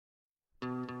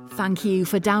Thank you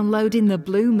for downloading the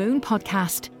Blue Moon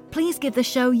podcast. Please give the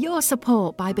show your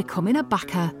support by becoming a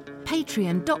backer.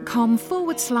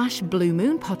 Patreon.com/Blue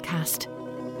Moon podcast.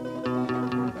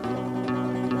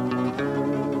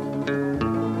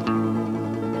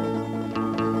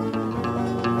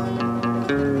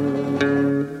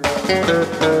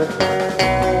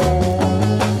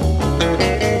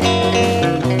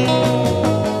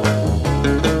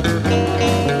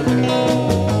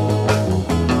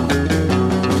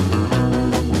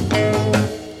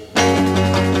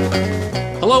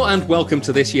 Hello and welcome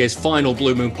to this year's final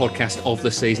Blue Moon podcast of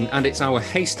the season, and it's our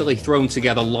hastily thrown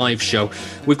together live show.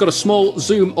 We've got a small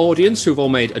Zoom audience who've all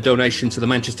made a donation to the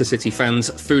Manchester City Fans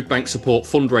Food Bank Support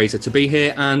fundraiser to be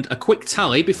here, and a quick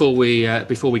tally before we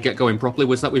get going properly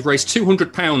was that we've raised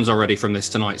 £200 already from this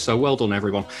tonight, so well done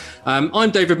everyone.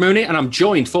 I'm David Mooney and I'm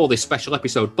joined for this special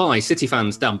episode by City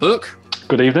fans Dan Burke.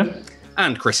 Good evening.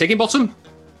 And Chris Higginbottom.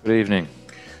 Good evening.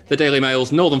 The Daily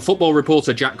Mail's Northern football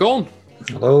reporter Jack Gaughan.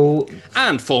 Hello.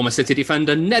 And former City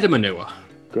defender Ned Manua.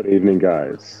 Good evening,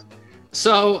 guys.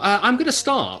 So I'm going to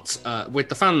start with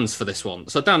the fans for this one.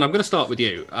 So Dan, I'm going to start with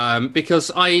you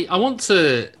because I want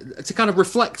to kind of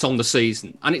reflect on the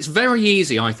season. And it's very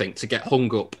easy, I think, to get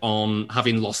hung up on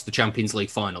having lost the Champions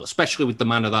League final, especially with the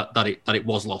manner that it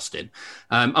was lost in.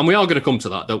 And we are going to come to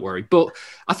that, don't worry. But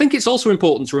I think it's also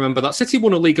important to remember that City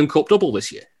won a league and cup double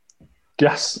this year.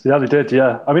 Yes, yeah, they did,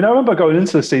 yeah. I mean, I remember going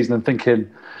into the season and thinking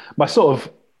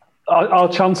our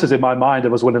chances in my mind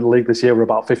of us winning the league this year were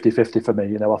about 50-50 for me.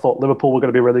 You know, I thought Liverpool were going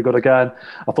to be really good again.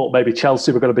 I thought maybe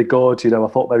Chelsea were going to be good. You know, I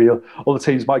thought maybe other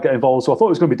teams might get involved. So I thought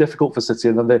it was going to be difficult for City.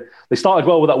 And then they started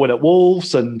well with that win at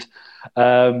Wolves. And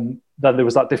then there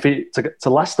was that defeat to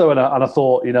Leicester. And I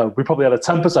thought, you know, we probably had a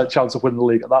 10% chance of winning the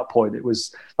league at that point.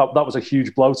 That was a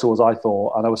huge blow to us, I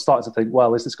thought. And I was starting to think,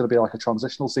 well, is this going to be like a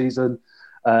transitional season?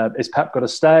 Is Pep going to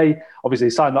stay? Obviously,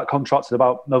 he signed that contract in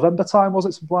about November time, was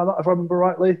it? Something like that, if I remember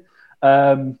rightly.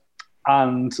 And,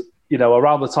 you know,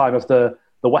 around the time of the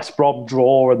West Brom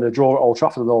draw and the draw at Old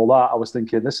Trafford and all that, I was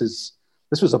thinking, this was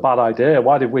a bad idea.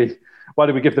 Why did we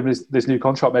give them this new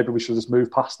contract? Maybe we should have just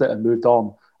moved past it and moved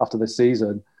on after this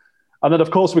season. And then,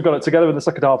 of course, we got it together in the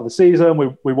second half of the season.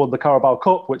 We won the Carabao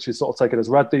Cup, which is sort of taken as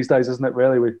read these days, isn't it,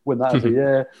 really? We win that every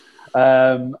year.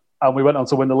 And we went on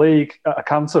to win the league at a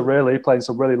canter, really, playing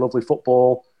some really lovely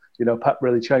football. You know, Pep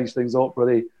really changed things up,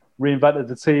 really reinvented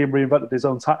the team, reinvented his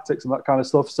own tactics and that kind of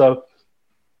stuff. So,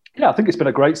 yeah, I think it's been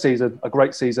a great season.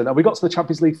 And we got to the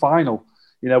Champions League final.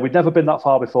 You know, we'd never been that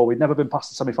far before. We'd never been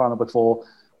past the semi-final before.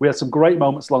 We had some great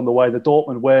moments along the way. The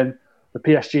Dortmund win, the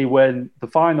PSG win, the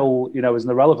final, you know, is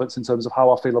an irrelevance in terms of how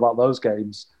I feel about those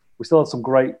games. We still had some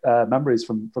great memories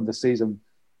from this season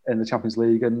in the Champions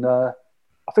League. And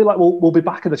I feel like we'll be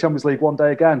back in the Champions League one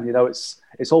day again. You know, it's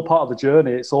all part of the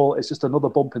journey. It's just another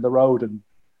bump in the road. And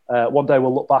one day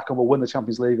we'll look back and we'll win the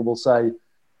Champions League and we'll say,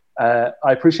 I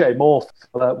appreciate it more.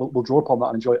 We'll draw upon that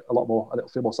and enjoy it a lot more, and it'll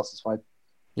feel more satisfied.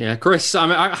 Yeah, Chris, I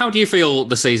mean, how do you feel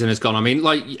the season has gone? I mean,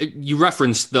 like you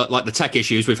referenced the tech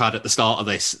issues we've had at the start of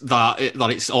this, that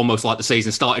it's almost like the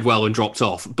season started well and dropped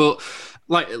off. But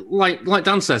like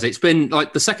Dan says, it's been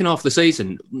like the second half of the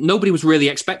season, nobody was really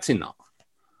expecting that.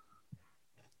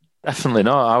 Definitely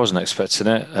not. I wasn't expecting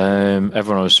it.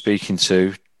 Everyone I was speaking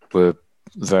to were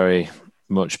very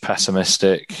much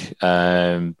pessimistic.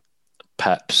 Pep's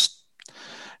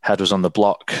head was on the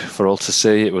block for all to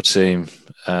see, it would seem.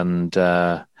 And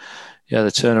the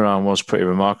turnaround was pretty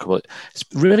remarkable. It's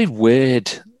really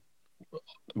weird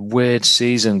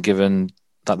season given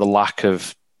that the lack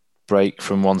of break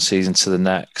from one season to the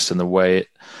next and the way it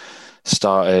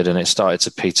started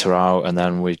to peter out, and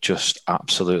then we just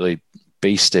absolutely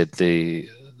beasted the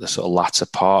sort of latter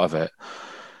part of it.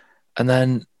 And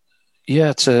then,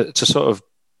 to sort of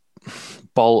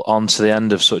bolt on to the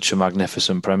end of such a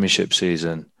magnificent Premiership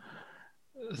season,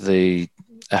 the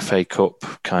FA Cup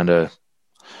kind of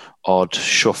odd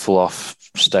shuffle off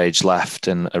stage left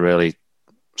in a really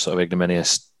sort of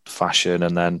ignominious fashion.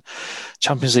 And then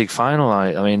Champions League final,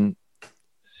 I mean,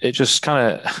 it just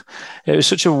it was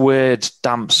such a weird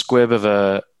damp squib of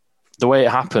the way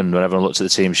it happened when everyone looked at the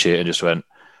team sheet and just went,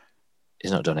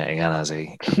 he's not done it again, has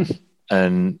he?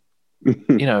 And,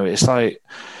 you know, it's like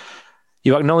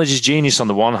you acknowledge his genius on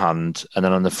the one hand, and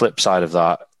then on the flip side of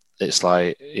that, it's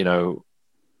like, you know,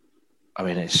 I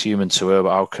mean, it's human to err,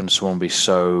 but how can someone be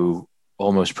so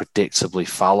almost predictably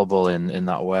fallible in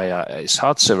that way? It's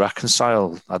hard to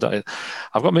reconcile. I've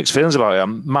got mixed feelings about it.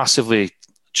 I'm massively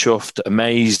chuffed,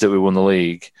 amazed that we won the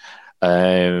league,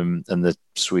 and the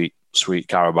sweet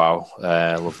Carabao.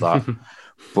 I love that.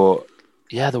 But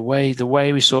yeah, the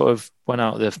way we sort of went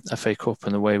out of the FA Cup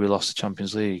and the way we lost the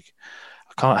Champions League,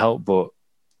 I can't help but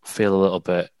feel a little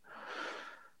bit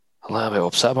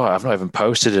upset about it. I've not even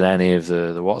posted in any of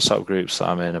the WhatsApp groups that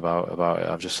I'm in about it.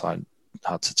 I've just like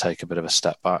had to take a bit of a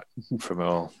step back from it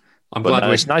all.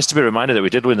 It's nice to be reminded that we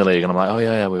did win the league, and I'm like, oh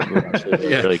yeah, we're actually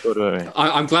really good, weren't we?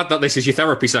 I'm glad that this is your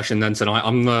therapy session then tonight.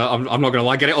 I'm not going to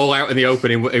lie, get it all out in the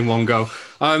open in one go.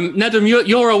 Nedum,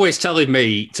 you're always telling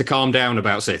me to calm down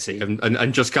about City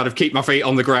and just kind of keep my feet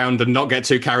on the ground and not get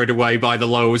too carried away by the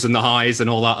lows and the highs and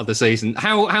all that of the season.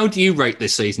 How do you rate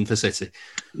this season for City?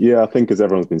 Yeah, I think as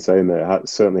everyone's been saying, that it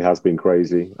certainly has been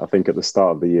crazy. I think at the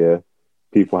start of the year,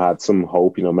 people had some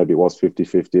hope, maybe it was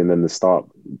 50-50, and then the start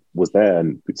was there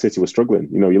and City was struggling.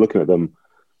 You're looking at them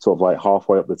sort of like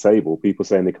halfway up the table, people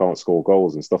saying they can't score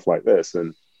goals and stuff like this.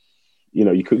 And,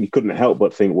 you couldn't help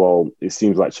but think, well, it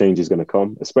seems like change is going to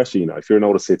come, especially, if you're an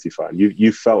older City fan,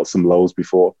 you've felt some lows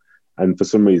before. And for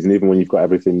some reason, even when you've got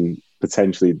everything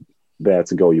potentially there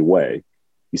to go your way,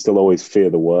 you still always fear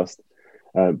the worst.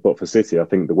 But for City, I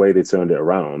think the way they turned it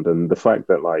around and the fact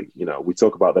that, we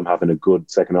talk about them having a good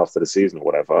second half of the season or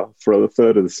whatever, for a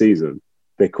third of the season,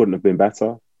 they couldn't have been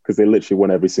better because they literally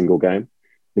won every single game.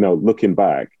 Looking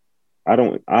back, I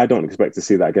don't expect to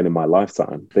see that again in my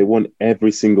lifetime. They won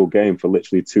every single game for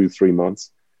literally 2-3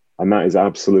 months. And that is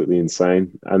absolutely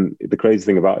insane. And the crazy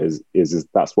thing about it is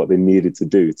that's what they needed to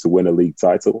do to win a league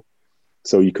title.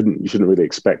 So you shouldn't really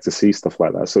expect to see stuff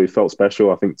like that. So it felt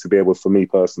special, I think, to be able, for me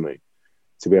personally,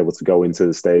 to be able to go into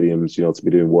the stadiums, to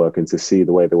be doing work and to see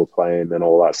the way they were playing and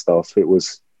all that stuff. It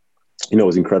was, it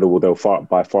was incredible. They were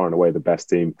by far and away the best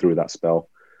team through that spell.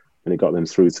 And it got them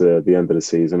through to the end of the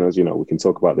season. As we can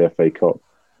talk about the FA Cup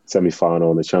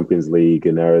semi-final and the Champions League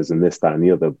and errors and this, that and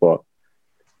the other. But,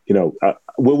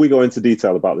 will we go into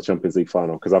detail about the Champions League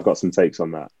final? Because I've got some takes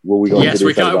on that. Will we go into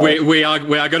detail? Yes, we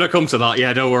are going to come to that.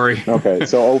 Yeah, don't worry. Okay,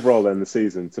 so overall then the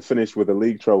season, to finish with a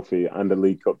league trophy and a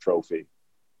League Cup trophy,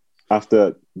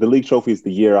 after the league trophy is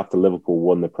the year after Liverpool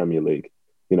won the Premier League.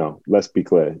 Let's be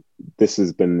clear. This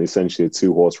has been essentially a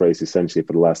 2-horse race essentially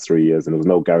for the last 3 years. And there was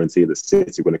no guarantee that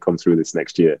City were going to come through this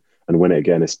next year and win it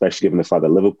again, especially given the fact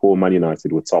that Liverpool and Man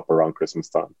United were top around Christmas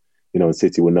time. And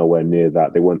City were nowhere near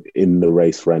that. They weren't in the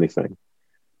race for anything.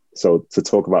 So to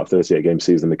talk about 38-game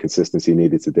season, the consistency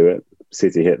needed to do it,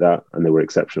 City hit that and they were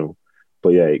exceptional. But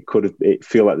yeah, it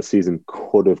feel like the season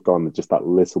could have gone just that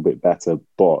little bit better,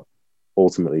 but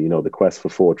ultimately, the quest for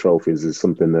 4 trophies is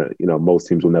something that, most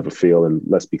teams will never feel. And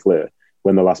let's be clear,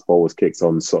 when the last ball was kicked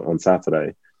on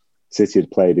Saturday, City had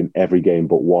played in every game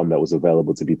but one that was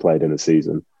available to be played in a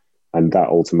season. And that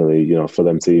ultimately, for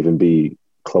them to even be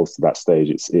close to that stage,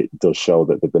 it does show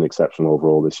that they've been exceptional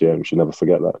overall this year. And we should never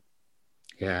forget that.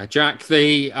 Yeah, Jack,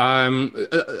 the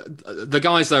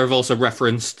guys there have also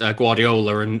referenced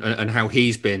Guardiola and how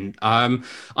he's been.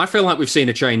 I feel like we've seen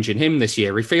a change in him this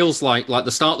year. He feels like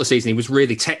the start of the season, he was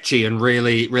really tetchy and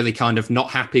really, really kind of not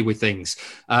happy with things.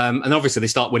 And obviously they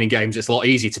start winning games. It's a lot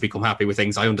easier to become happy with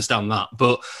things. I understand that.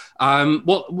 But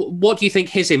what do you think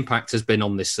his impact has been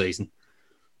on this season?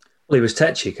 Well, he was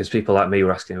tetchy because people like me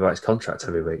were asking about his contract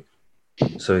every week.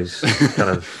 So he's kind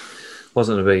of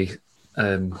wasn't going to be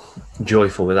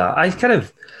joyful with that.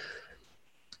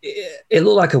 It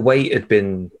looked like a weight had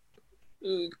been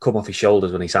come off his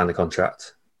shoulders when he signed the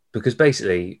contract, because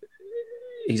basically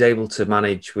he's able to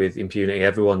manage with impunity.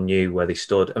 Everyone knew where they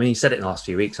stood. I mean, he said it in the last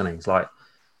few weeks, I think. It's like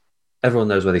everyone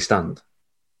knows where they stand.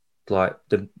 Like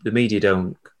the media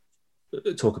don't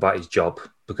talk about his job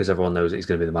because everyone knows that he's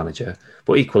going to be the manager.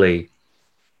 But equally,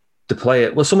 the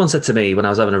player... Well, someone said to me when I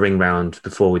was having a ring round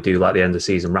before we do like the end of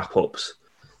season wrap-ups,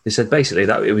 they said basically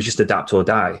that it was just adapt or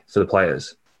die for the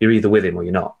players. You're either with him or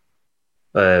you're not.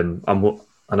 I know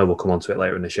we'll come on to it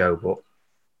later in the show, but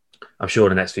I'm sure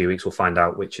in the next few weeks we'll find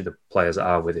out which of the players that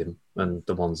are with him and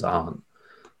the ones that aren't.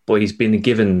 But he's been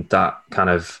given that kind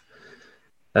of...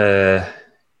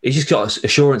 he's just got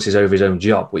assurances over his own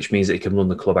job, which means that he can run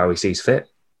the club how he sees fit,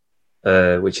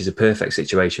 which is a perfect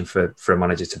situation for a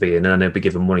manager to be in. And then he'll be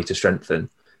given money to strengthen,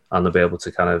 and they'll be able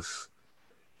to kind of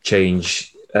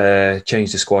change the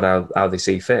squad how they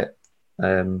see fit.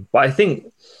 But I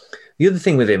think the other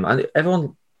thing with him, and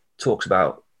everyone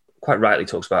quite rightly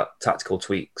talks about tactical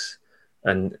tweaks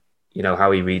and,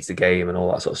 how he reads the game and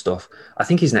all that sort of stuff. I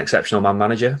think he's an exceptional man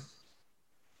manager.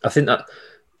 I think that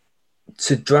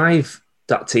to drive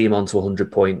that team onto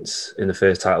 100 points in the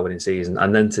first title winning season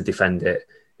and then to defend it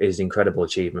is an incredible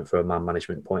achievement from a man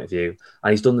management point of view.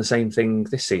 And he's done the same thing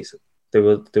this season. They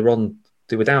were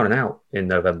down and out in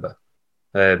November.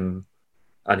 And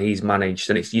he's managed,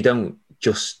 and you don't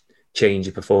just change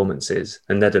your performances.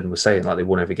 And Nedum was saying like they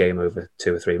won every game over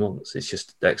 2 or 3 months. It's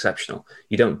just exceptional.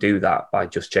 You don't do that by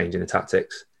just changing the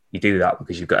tactics. You do that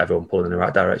because you've got everyone pulling in the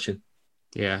right direction.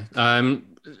 Yeah.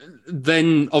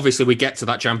 Then obviously we get to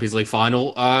that Champions League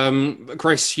final.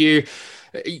 Chris,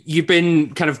 you've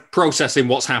been kind of processing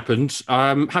what's happened.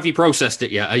 Have you processed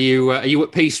it yet? Are you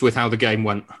at peace with how the game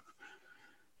went?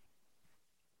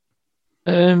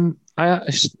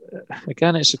 It's a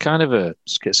kind of a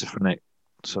schizophrenic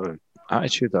sort of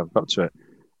attitude that I've got to it.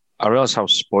 I realise how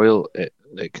spoiled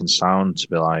it can sound to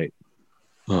be like,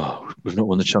 oh, we've not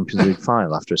won the Champions League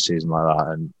final after a season like that,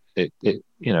 and it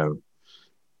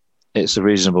it's a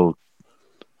reasonable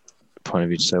point of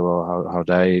view to say, well, how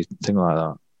dare you think like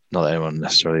that? Not that anyone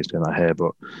necessarily is doing that here,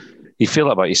 but you feel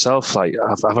that about yourself. Like,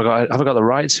 have I got the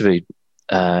right to be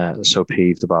so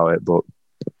peeved about it? But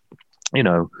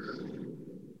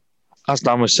as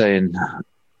Dan was saying,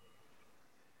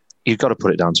 you've got to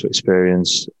put it down to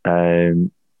experience.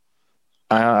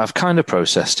 I've kind of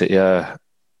processed it, yeah,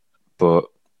 but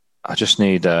I just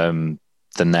need the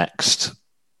next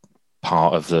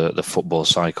part of the football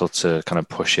cycle to kind of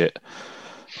push it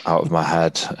out of my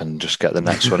head and just get the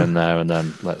next one in there, and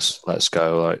then let's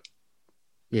go. Like,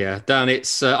 yeah, Dan,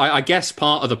 it's I guess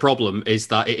part of the problem is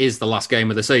that it is the last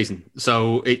game of the season,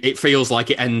 so it feels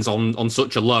like it ends on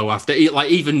such a low after,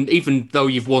 like, even though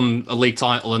you've won a league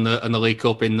title and the League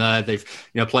Cup in there, they've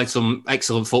played some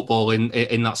excellent football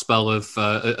in that spell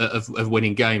of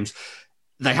winning games.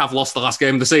 They have lost the last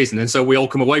game of the season, and so we all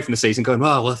come away from the season going,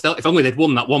 well, if only they'd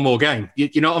won that one more game.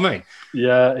 You know what I mean?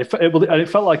 Yeah, it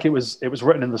felt like it was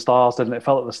written in the stars, didn't it? It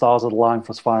felt like the stars had aligned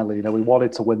for us finally. We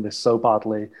wanted to win this so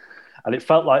badly, and it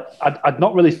felt like I'd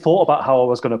not really thought about how I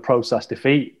was going to process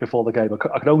defeat before the game.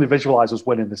 I could only visualise us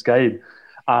winning this game,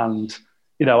 and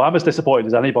I'm as disappointed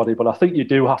as anybody. But I think you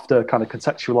do have to kind of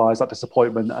contextualise that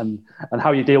disappointment, and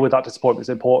how you deal with that disappointment is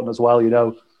important as well.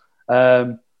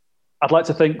 I'd like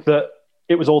to think that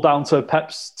it was all down to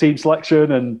Pep's team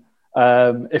selection, and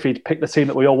if he'd picked the team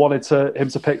that we all wanted him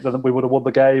to pick, then we would have won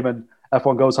the game and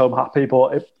everyone goes home happy.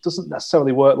 But it doesn't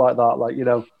necessarily work like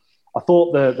that. I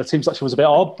thought the team selection was a bit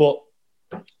odd, but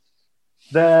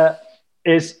there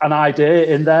is an idea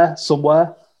in there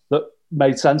somewhere that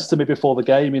made sense to me before the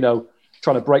game.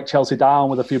 Trying to break Chelsea down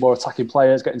with a few more attacking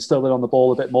players, getting Sterling on the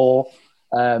ball a bit more,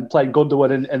 playing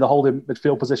Gundogan in the holding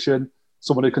midfield position,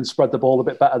 someone who can spread the ball a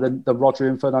bit better than Rodri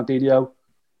and Fernandinho.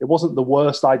 It wasn't the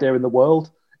worst idea in the world.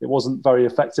 It wasn't very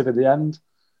effective in the end.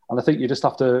 And I think you just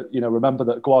have to, remember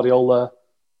that Guardiola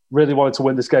really wanted to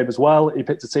win this game as well. He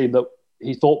picked a team that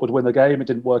he thought would win the game. It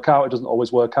didn't work out. It doesn't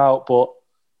always work out. But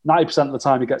 90% of the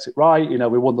time he gets it right. We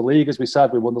won the league, as we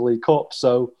said. We won the League Cup.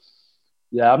 So,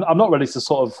 yeah, I'm not ready to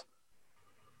sort of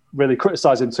really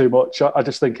criticise him too much. I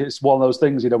just think it's one of those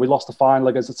things. We lost the final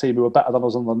against a team who were better than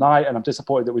us on the night, and I'm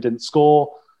disappointed that we didn't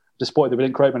score. Disappointed that we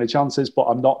didn't create many chances, but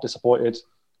I'm not disappointed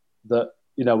that,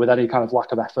 with any kind of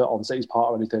lack of effort on City's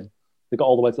part or anything. They got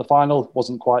all the way to the final,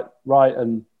 wasn't quite right,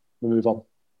 and we move on.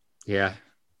 Yeah.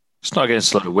 It's not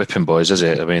against a lot of whipping boys, is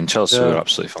it? I mean, Chelsea were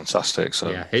absolutely fantastic.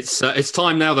 So yeah, it's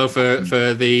time now though for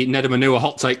the Nedum Anua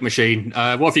hot take machine.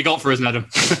 What have you got for us, Nedum?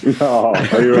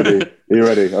 Are you ready? Are you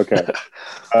ready? Okay.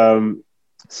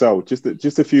 So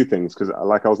just a few things, because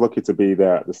I was lucky to be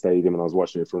there at the stadium and I was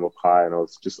watching it from up high, and I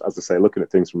was just, as I say, looking at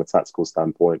things from a tactical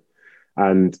standpoint,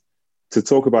 and to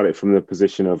talk about it from the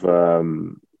position of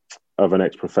an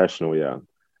ex-professional. Yeah.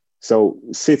 So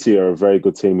City are a very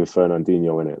good team with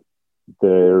Fernandinho in it.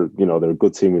 They're a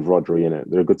good team with Rodri in it.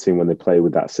 They're a good team when they play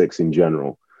with that six in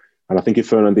general. And I think if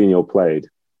Fernandinho played,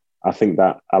 I think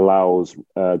that allows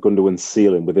Gundogan's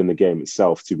ceiling within the game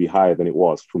itself to be higher than it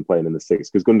was from playing in the six,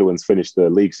 because Gundogan's finished the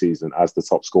league season as the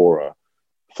top scorer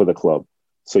for the club.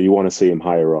 So you want to see him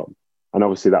higher up. And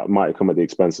obviously that might come at the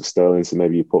expense of Sterling. So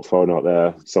maybe you put Foden out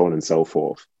there, so on and so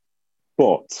forth.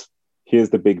 But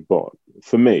here's the big but.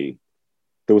 For me,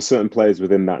 there were certain players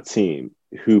within that team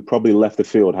who probably left the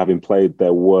field having played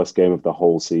their worst game of the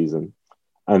whole season.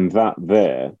 And that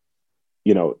there,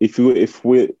 if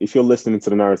you're listening to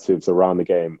the narratives around the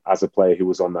game as a player who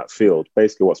was on that field,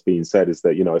 basically what's being said is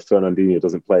that, if Fernandinho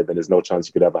doesn't play, then there's no chance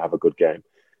you could ever have a good game.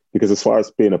 Because as far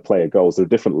as being a player goes, there are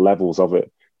different levels of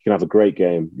it. You can have a great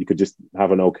game. You could just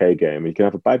have an okay game. You can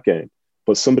have a bad game.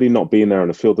 But somebody not being there on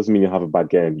the field doesn't mean you'll have a bad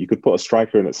game. You could put a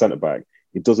striker in at centre-back.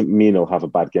 It doesn't mean he'll have a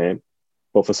bad game.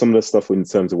 But for some of the stuff in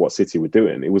terms of what City were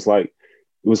doing, it was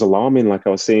alarming. Like I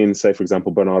was seeing, say, for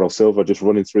example, Bernardo Silva just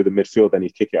running through the midfield, then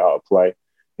he'd kick it out of play.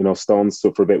 Stones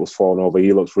stood for a bit, was falling over.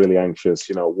 He looked really anxious.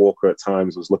 Walker at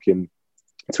times was looking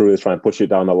to really try and push it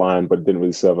down the line, but it didn't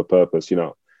really serve a purpose.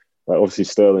 Obviously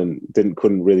Sterling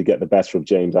couldn't really get the best from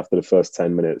James after the first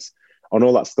 10 minutes. On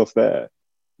all that stuff there,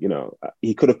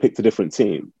 he could have picked a different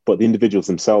team, but the individuals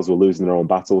themselves were losing their own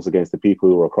battles against the people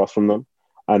who were across from them.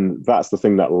 And that's the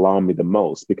thing that alarmed me the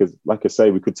most, because, like I say,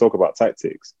 we could talk about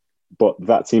tactics. But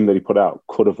that team that he put out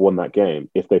could have won that game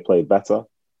if they played better,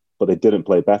 but they didn't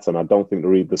play better. And I don't think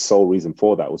the sole reason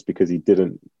for that was because he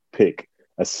didn't pick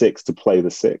a 6 to play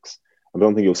the 6. I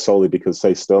don't think it was solely because,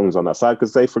 say, Sterling was on that side.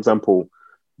 Because, say, for example,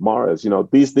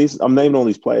 Mahrez, these I'm naming all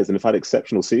these players and they've had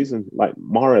exceptional season. Like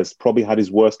Mahrez probably had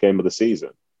his worst game of the season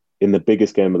in the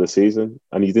biggest game of the season,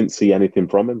 and you didn't see anything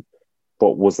from him.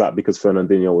 But was that because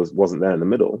Fernandinho wasn't there in the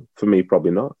middle? For me,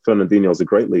 probably not. Fernandinho is a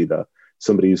great leader,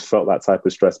 somebody who's felt that type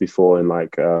of stress before in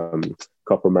like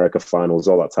Copa America finals,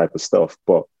 all that type of stuff.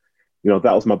 But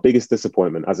that was my biggest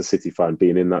disappointment as a City fan,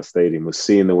 being in that stadium, was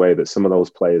seeing the way that some of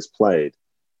those players played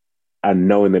and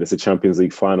knowing that it's a Champions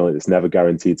League final, it's never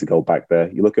guaranteed to go back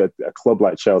there. You look at a club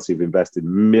like Chelsea, who've invested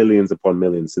millions upon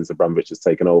millions since Abramovich has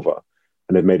taken over,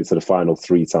 and they've made it to the final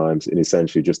 3 times in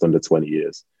essentially just under 20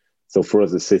 years. So for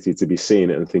us as City to be seeing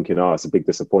it and thinking, it's a big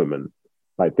disappointment.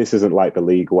 Like, this isn't like the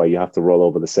league where you have to roll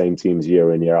over the same teams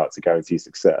year in, year out to guarantee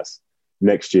success.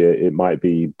 Next year, it might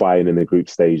be Bayern in the group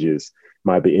stages,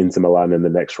 might be Inter Milan in the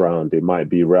next round, it might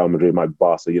be Real Madrid, it might be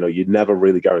Barca. You're never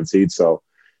really guaranteed. So,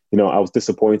 I was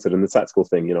disappointed in the tactical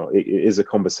thing. It is a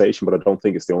conversation, but I don't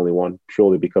think it's the only one,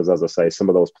 purely because, as I say, some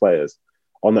of those players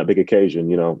on that big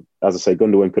occasion, as I say,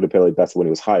 Gundogan could have played better when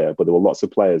he was higher, but there were lots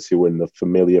of players who were in the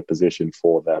familiar position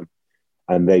for them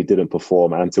and they didn't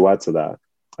perform. And to add to that,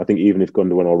 I think even if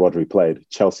Gundogan or Rodri played,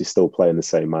 Chelsea still play in the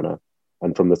same manner.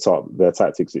 And from the top, their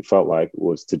tactics, it felt like,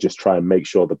 was to just try and make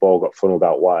sure the ball got funneled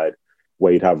out wide,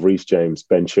 where you'd have Reece James,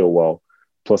 Ben Chilwell,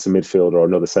 plus a midfielder or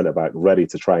another centre-back ready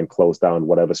to try and close down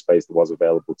whatever space that was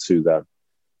available to them.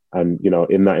 And,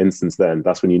 in that instance then,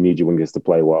 that's when you need your wingers to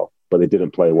play well. But they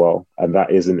didn't play well. And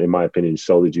that isn't, in my opinion,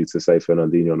 solely due to, say,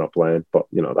 Fernandinho not playing. But,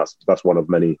 that's one of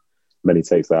many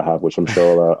takes that I have, which I'm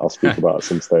sure I'll speak about at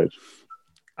some stage.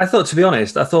 I thought, to be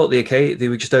honest, they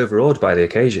were just overawed by the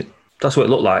occasion. That's what it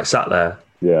looked like, sat there.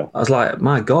 Yeah. I was like,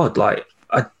 my God, like,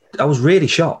 I was really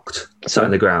shocked, sat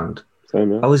on the ground.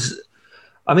 Same, yeah.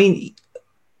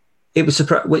 It was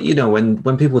surprise.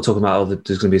 When people were talking about,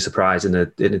 there's going to be a surprise in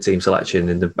the team selection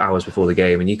in the hours before the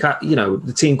game, and you can't,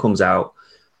 the team comes out,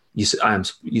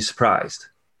 you're surprised.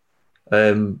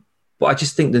 But I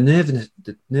just think the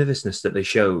nervousness that they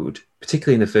showed,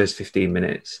 particularly in the first 15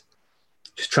 minutes,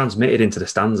 just transmitted into the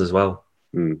stands as well,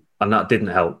 and that didn't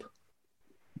help.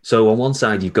 So on one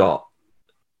side you've got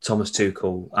Thomas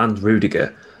Tuchel and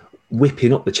Rudiger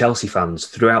whipping up the Chelsea fans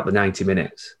throughout the 90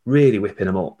 minutes, really whipping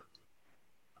them up.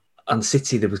 And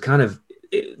City, there was kind of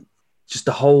just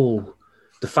the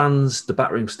fans, the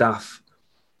backroom staff,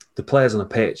 the players on the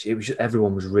pitch. It was just,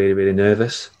 everyone was really, really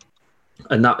nervous,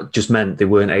 and that just meant they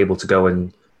weren't able to go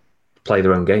and play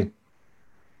their own game.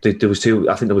 I think there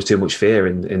was too much fear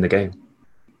in the game.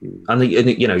 And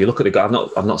you look at the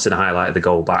goal. I've not seen a highlight of the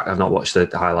goal back. I've not watched the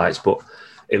highlights, but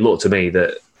it looked to me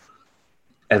that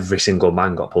every single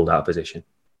man got pulled out of position.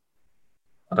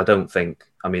 And I don't think.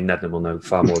 I mean, Nednam will know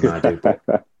far more than I do. But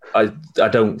I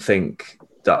don't think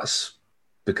that's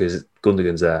because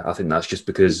Gundogan's there. I think that's just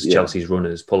because Chelsea's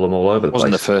runners pull them all over the place. It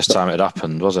wasn't the first time it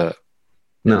happened, was it?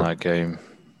 No. In that game.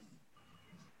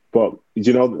 But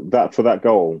that for that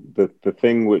goal, the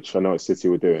thing which I know City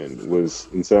were doing was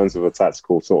in terms of a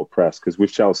tactical sort of press, because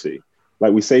with Chelsea,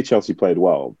 like we say Chelsea played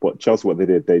well, but Chelsea, what they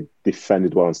did, they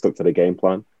defended well and stuck to the game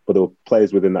plan. But there were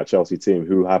players within that Chelsea team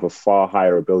who have a far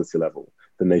higher ability level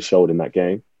than they showed in that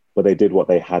game. But they did what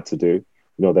they had to do.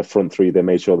 Their front three, they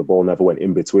made sure the ball never went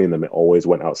in between them. It always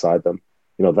went outside them.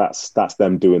 That's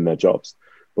them doing their jobs.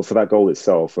 But for that goal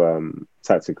itself,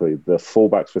 tactically, the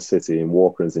fullbacks for City and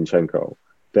Walker and Zinchenko,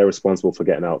 they're responsible for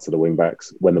getting out to the wing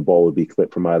backs when the ball would be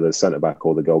clipped from either the centre back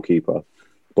or the goalkeeper.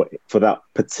 But for that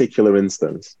particular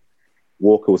instance,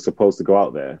 Walker was supposed to go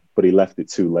out there, but he left it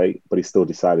too late, but he still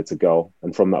decided to go.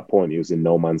 And from that point, he was in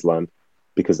no man's land,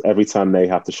 because every time they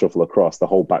have to shuffle across, the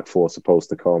whole back four is supposed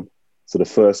to come. So the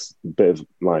first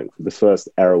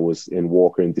error was in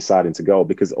Walker in deciding to go,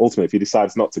 because ultimately, if he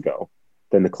decides not to go,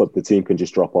 then the team can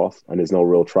just drop off and there's no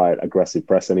real aggressive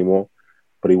press anymore.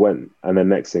 But he went, and then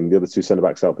next thing, the other two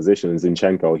centre-backs out of position, and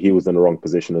Zinchenko, he was in the wrong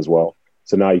position as well.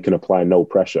 So now you can apply no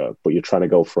pressure, but you're trying to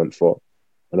go front foot.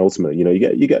 And ultimately,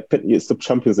 you get it's the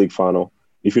Champions League final.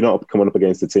 If you're not coming up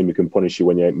against a team who can punish you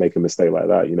when you make a mistake like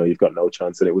that, you've got no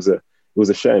chance. And it was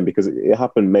a shame, because it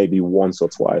happened maybe once or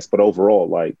twice. But overall,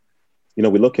 we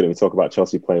look at it and we talk about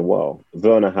Chelsea playing well.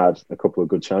 Werner had a couple of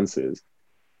good chances,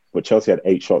 but Chelsea had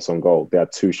 8 shots on goal. They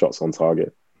had 2 shots on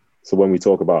target. So when we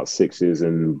talk about sixes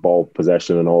and ball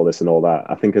possession and all this and all that,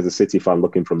 I think as a City fan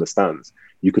looking from the stands,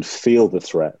 you could feel the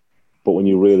threat. But when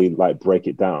you really break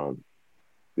it down,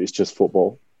 it's just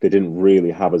football. They didn't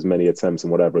really have as many attempts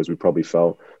and whatever as we probably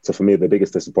felt. So for me, the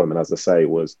biggest disappointment, as I say,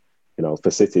 was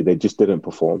for City, they just didn't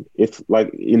perform. If,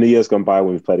 like, in the years gone by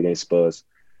when we've played against Spurs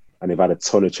and they've had a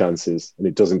ton of chances and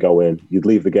it doesn't go in, you'd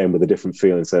leave the game with a different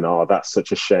feeling, saying, oh, that's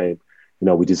such a shame.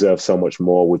 We deserve so much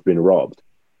more. We've been robbed.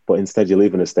 But instead, you're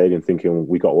leaving the stadium thinking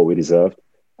we got what we deserved,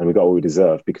 and we got what we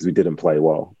deserved because we didn't play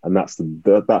well. And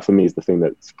that for me is the thing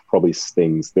that probably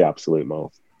stings the absolute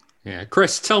most. Yeah,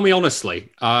 Chris, tell me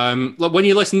honestly, when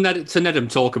you listen to Nedum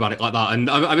talk about it like that, and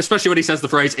especially when he says the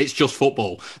phrase, it's just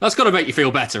football, that's got to make you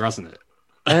feel better, hasn't it?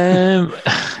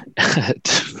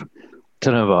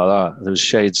 Don't know about that. There's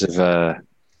shades of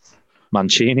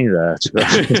Mancini there,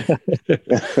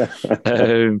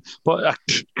 but I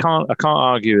can't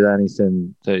argue with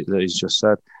anything that he's just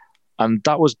said. And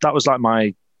that was like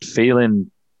my feeling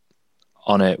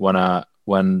on it when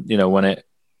it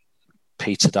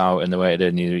petered out in the way it did,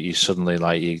 and you suddenly,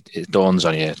 like, it dawns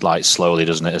on you, like, slowly,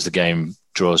 doesn't it, as the game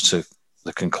draws to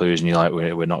the conclusion. You're like,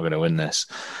 we're not going to win this.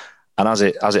 And as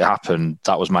it happened,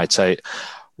 that was my take.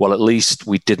 Well, at least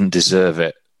we didn't deserve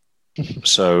it.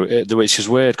 So, which is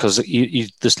weird because you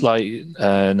just, like,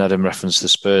 Nedum referenced the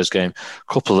Spurs game,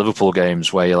 a couple of Liverpool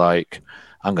games where you're like,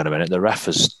 hang on a minute, the ref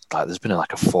has, like, there's been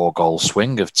like a 4-goal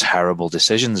swing of terrible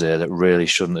decisions here that really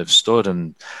shouldn't have stood.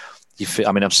 And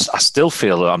I still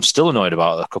feel I'm still annoyed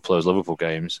about a couple of those Liverpool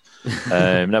games.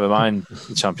 Never mind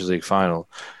the Champions League final.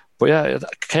 But yeah,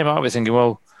 I came out of it thinking,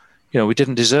 well, we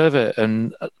didn't deserve it.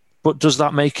 But does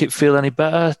that make it feel any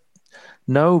better?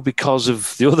 No, because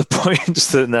of the other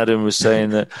points that Nedum was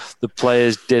saying, that the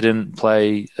players didn't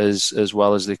play as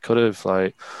well as they could have.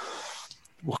 Like,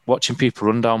 watching people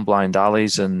run down blind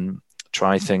alleys and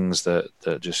try things that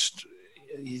just...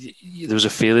 there was a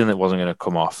feeling that wasn't going to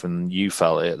come off, and you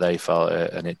felt it, they felt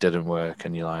it, and it didn't work.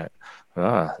 And you're like,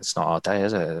 it's not our day,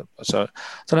 is it? So I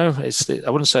don't know. I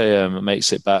wouldn't say it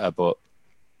makes it better, but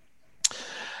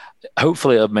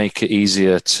hopefully it'll make it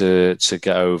easier to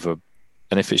get over.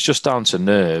 And if it's just down to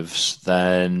nerves,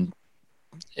 then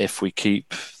if we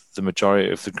keep the majority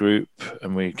of the group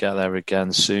and we get there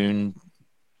again soon,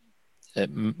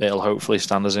 it'll hopefully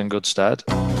stand us in good stead.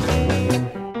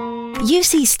 You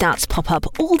see stats pop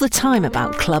up all the time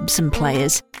about clubs and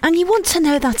players, and you want to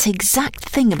know that exact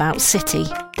thing about City.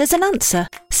 There's an answer.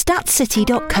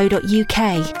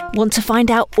 Statscity.co.uk. Want to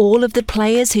find out all of the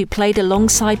players who played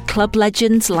alongside club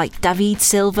legends like David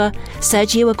Silva,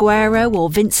 Sergio Aguero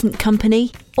or Vincent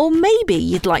Kompany? Or maybe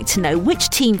you'd like to know which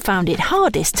team found it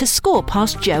hardest to score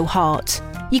past Joe Hart.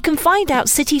 You can find out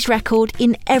City's record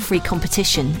in every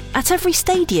competition, at every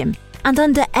stadium, and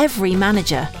under every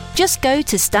manager. Just go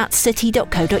to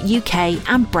statscity.co.uk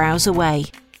and browse away.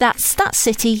 That's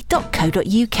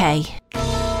statscity.co.uk.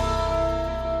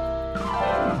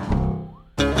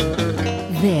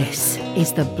 This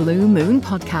is the Blue Moon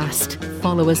Podcast.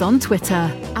 Follow us on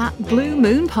Twitter at Blue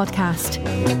Moon Podcast.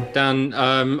 Dan,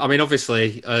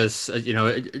 obviously, as you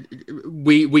know,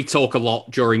 we talk a lot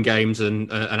during games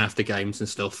and after games and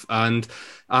stuff. And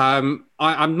I'm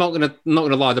not gonna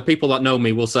lie. The people that know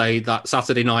me will say that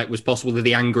Saturday night was possibly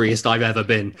the angriest I've ever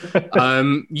been.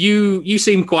 You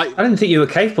seem quite. I didn't think you were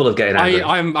capable of getting angry.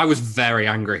 I was very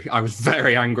angry. I was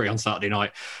very angry on Saturday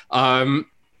night. Dan,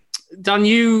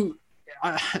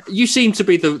 you seem to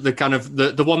be the kind of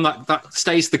the one that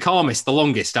stays the calmest the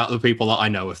longest out of the people that I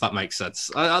know, if that makes sense.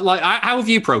 How have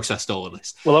you processed all of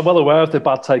this? Well, I'm well aware of the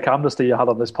bad take amnesty you had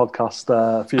on this podcast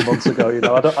a few months ago.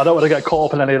 I don't want to get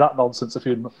caught up in any of that nonsense a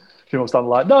few months down the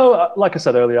line. No, like I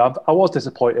said earlier, I was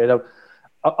disappointed.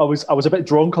 I was a bit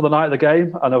drunk on the night of the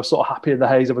game, and I was sort of happy in the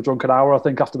haze of a drunken hour, I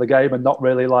think, after the game, and not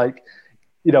really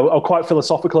I'm quite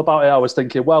philosophical about it. I was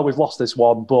thinking, well, we've lost this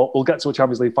one, but we'll get to a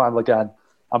Champions League final again.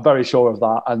 I'm very sure of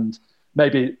that. And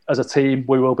maybe as a team,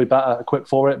 we will be better equipped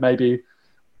for it. Maybe,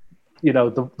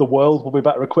 the world will be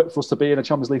better equipped for us to be in a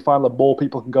Champions League final, and more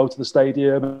people can go to the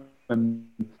stadium and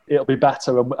it'll be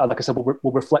better. And like I said,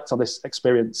 we'll reflect on this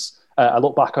experience. I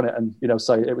look back on it and,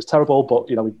 say it was terrible, but,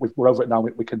 we're over it now.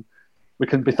 We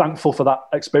can be thankful for that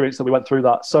experience that we went through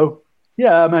that. So,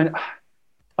 yeah,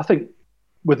 I think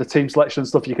with the team selection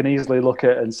stuff, you can easily look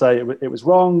at it and say it was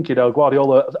wrong.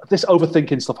 Guardiola, this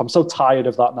overthinking stuff, I'm so tired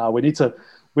of that now. We need to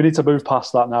move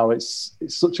past that now. It's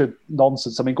such a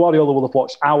nonsense. Guardiola will have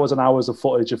watched hours and hours of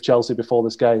footage of Chelsea before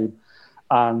this game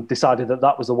and decided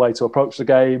that was the way to approach the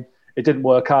game. It didn't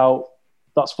work out.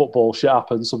 That's football. Shit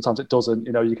happens. Sometimes it doesn't.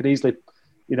 You can easily,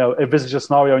 envisage a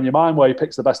scenario in your mind where he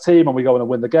picks the best team and we go in and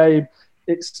win the game.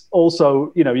 It's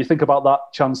also, you think about that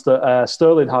chance that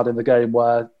Sterling had in the game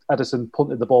where Ederson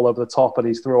punted the ball over the top and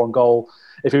he's through on goal.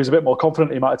 If he was a bit more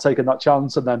confident, he might have taken that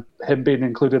chance, and then him being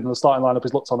included in the starting lineup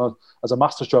is looked on as a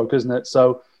masterstroke, isn't it?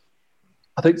 So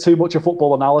I think too much of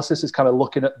football analysis is kind of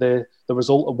looking at the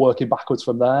result and working backwards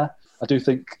from there. I do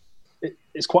think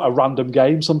it's quite a random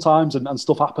game sometimes, and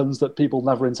stuff happens that people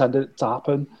never intended it to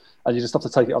happen, and you just have to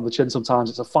take it on the chin sometimes.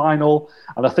 It's a final,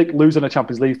 and I think losing a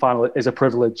Champions League final is a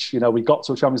privilege. We got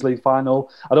to a Champions League final.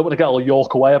 I don't want to get all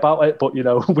York away about it, but,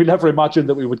 we never imagined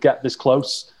that we would get this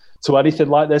close to anything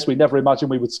like this. We never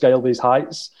imagined we would scale these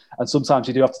heights, and sometimes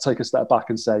you do have to take a step back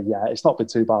and say, yeah, it's not been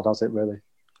too bad, has it, really?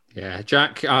 Yeah,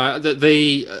 Jack.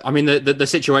 The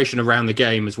situation around the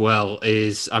game as well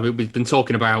is. We've been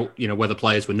talking about whether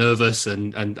players were nervous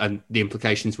and the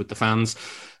implications with the fans,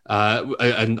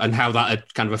 and how that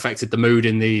had kind of affected the mood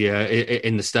in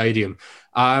the stadium.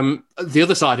 The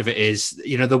other side of it is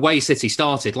the way City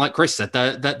started. Like Chris said,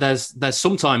 there's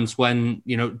sometimes when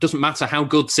it doesn't matter how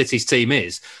good City's team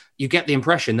is, you get the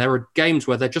impression there are games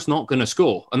where they're just not going to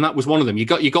score, and that was one of them. You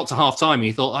got to half time and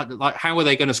you thought, like, how are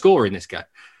they going to score in this game?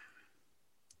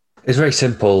 It's very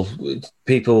simple.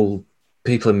 People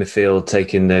in midfield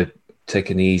taking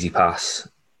the easy pass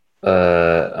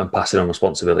and passing on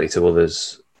responsibility to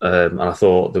others. And I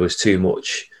thought there was too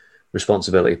much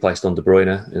responsibility placed on De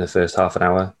Bruyne in the first half an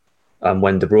hour. And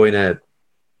when De Bruyne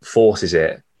forces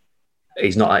it,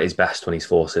 he's not at his best when he's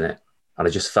forcing it. And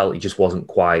I just felt he just wasn't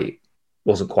quite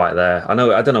there. I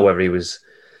don't know whether it was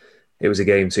a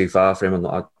game too far for him.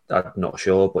 I'm not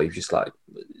sure, but he was just like,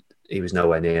 he was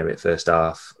nowhere near it first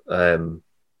half. And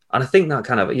I think that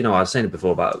kind of, I was saying it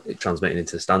before about it transmitting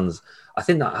into the stands. I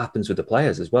think that happens with the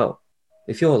players as well.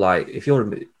 If you're Phil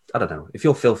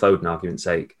Foden, argument's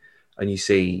sake, and you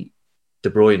see De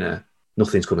Bruyne,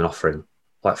 nothing's coming off for him.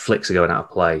 Like flicks are going out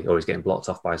of play, or he's getting blocked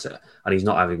off by it, and he's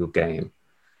not having a good game.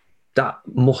 That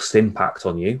must impact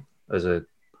on you as a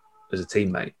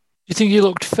teammate. Do you think he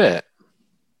looked fit?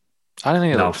 I don't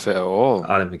think he looked fit at all.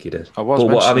 I don't think he did. What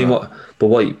are you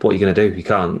going to do? You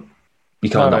can't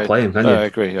not play him, can you? I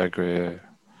agree. Yeah.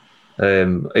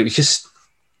 It was just,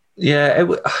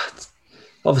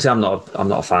 obviously, I'm not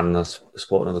a fan of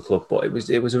supporting another club, but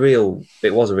it was a real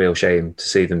shame to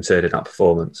see them turn in that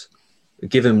performance,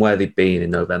 given where they'd been in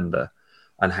November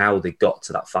and how they got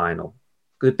to that final.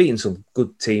 They'd beaten some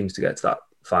good teams to get to that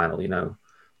final. They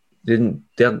didn't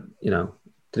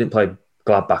play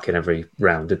Gladbach in every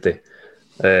round, did they?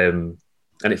 And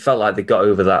it felt like they got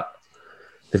over that.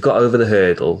 They've got over the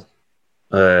hurdle,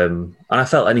 and I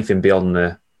felt anything beyond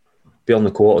the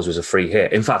quarters was a free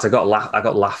hit. In fact, I got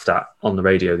laughed at on the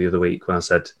radio the other week when I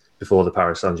said before the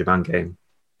Paris Saint-Germain game,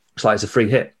 it's like it's a free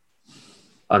hit,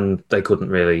 and they couldn't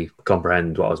really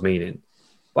comprehend what I was meaning.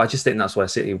 But I just think that's where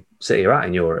City are at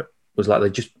in Europe. It was like they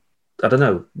just, I don't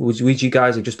know. Would you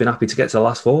guys have just been happy to get to the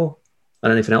last four,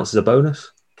 and anything else is a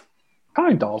bonus?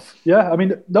 Kind of, yeah. I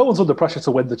mean, no one's under pressure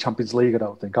to win the Champions League, I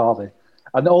don't think, are they?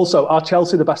 And also, are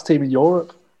Chelsea the best team in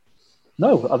Europe?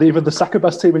 No. Are they even the second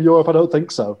best team in Europe? I don't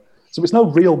think so. So it's no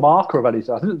real marker of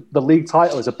anything. I think the league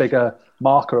title is a bigger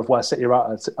marker of where City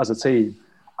are at as a team.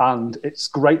 And it's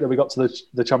great that we got to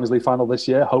the Champions League final this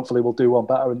year. Hopefully we'll do one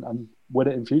better and win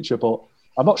it in future. But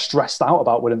I'm not stressed out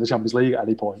about winning the Champions League at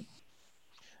any point.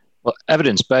 Well,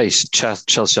 evidence-based,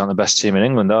 Chelsea aren't the best team in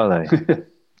England, are they?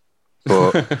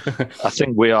 But I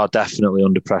think we are definitely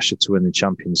under pressure to win the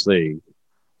Champions League.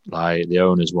 Like, the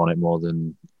owners want it more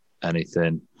than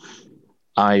anything.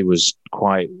 I was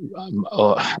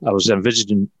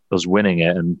envisaging us winning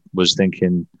it and was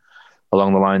thinking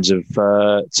along the lines of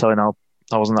telling how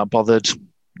I wasn't that bothered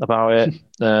about it,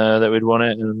 that we'd won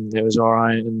it and it was all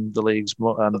right and the league's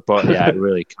but yeah, it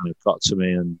really kind of got to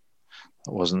me and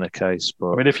that wasn't the case.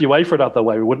 But I mean, if UEFA had the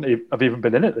way, we wouldn't have even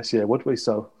been in it this year, would we?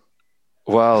 So,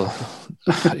 well,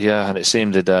 yeah, and it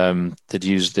seemed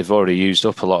they've already used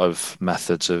up a lot of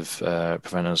methods of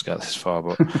preventing us getting this far.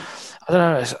 But I don't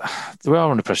know. We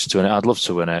are under pressure to win it. I'd love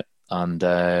to win it, and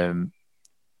I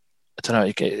don't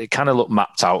know. It kind of looked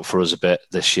mapped out for us a bit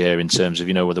this year in terms of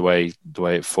with the way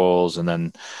it falls, and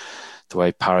then the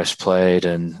way Paris played,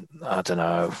 and I don't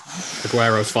know.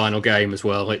 Aguero's final game as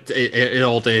well. It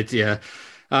all did, yeah.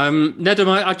 Nedum,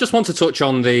 I just want to touch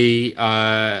on the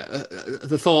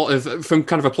thought of, from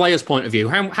kind of a player's point of view,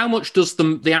 how much does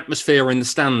the atmosphere in the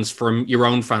stands from your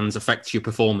own fans affect your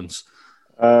performance?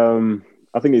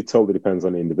 I think it totally depends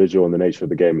on the individual and the nature of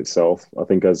the game itself. I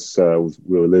think, as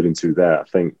we were alluding to there, I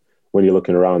think when you're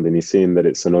looking around and you're seeing that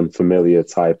it's an unfamiliar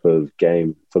type of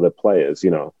game for the players,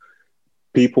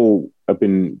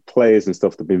 players and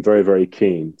stuff have been very, very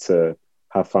keen to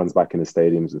have fans back in the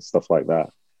stadiums and stuff like that.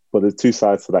 But there's two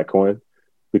sides to that coin,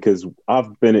 because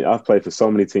I've played for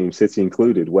so many teams, City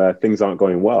included, where things aren't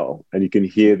going well, and you can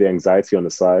hear the anxiety on the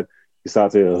side. You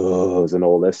start to hear ohs and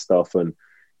all this stuff, and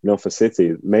for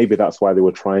City, maybe that's why they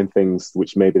were trying things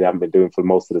which maybe they haven't been doing for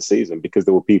most of the season, because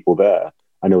there were people there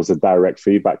and there was a direct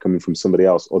feedback coming from somebody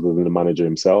else other than the manager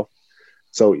himself.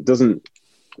 So it doesn't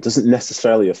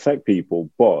necessarily affect people,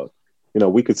 but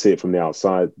we could see it from the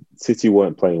outside. City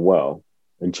weren't playing well,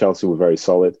 and Chelsea were very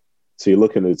solid. So you're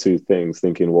looking at the two things,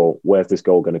 thinking, well, where's this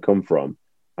goal going to come from?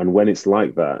 And when it's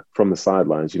like that from the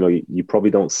sidelines, you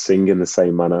probably don't sing in the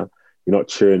same manner. You're not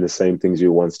cheering the same things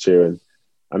you were once cheering.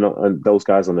 And those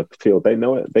guys on the field, they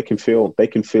know it. They can feel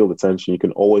the tension. You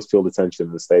can always feel the tension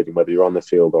in the stadium, whether you're on the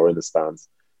field or in the stands.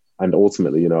 And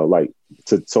ultimately, like,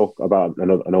 to talk about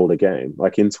an older game,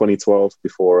 like in 2012,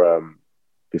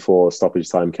 before stoppage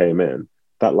time came in,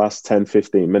 that last 10,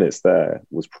 15 minutes there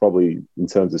was probably, in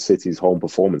terms of City's home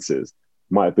performances,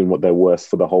 might have been what their worst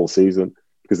for the whole season,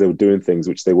 because they were doing things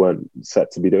which they weren't set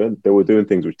to be doing. They were doing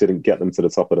things which didn't get them to the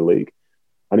top of the league.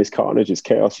 And it's carnage, it's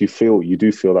chaos. You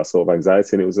do feel that sort of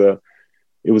anxiety. And it was a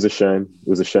shame. It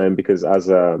was a shame because as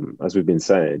we've been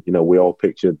saying, we all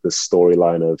pictured the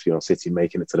storyline of, City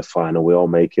making it to the final. We all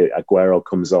make it. Aguero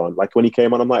comes on. Like, when he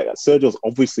came on, I'm like, Sergio's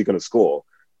obviously going to score.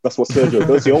 That's what Sergio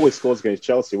does. He always scores against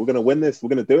Chelsea. We're going to win this. We're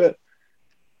going to do it.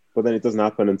 But then it doesn't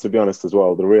happen. And to be honest as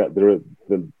well,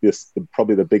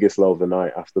 probably the biggest low of the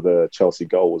night after the Chelsea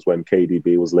goal was when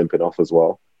KDB was limping off as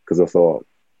well. Because I thought,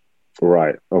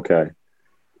 right, okay.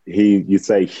 You'd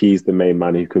say he's the main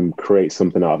man who can create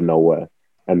something out of nowhere.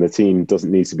 And the team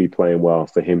doesn't need to be playing well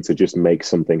for him to just make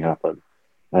something happen.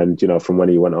 And, from when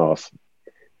he went off,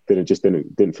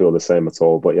 didn't feel the same at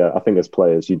all. But yeah, I think as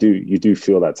players, you do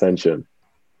feel that tension.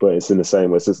 But it's in the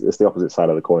same way. It's the opposite side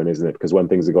of the coin, isn't it? Because when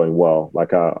things are going well,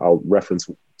 like I'll reference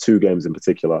two games in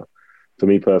particular. For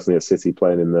me personally, at City,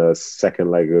 playing in the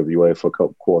second leg of the UEFA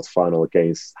Cup quarter-final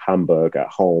against Hamburg at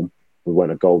home, we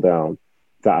went a goal down.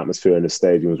 That atmosphere in the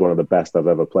stadium was one of the best I've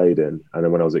ever played in. And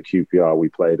then when I was at QPR, we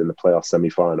played in the playoff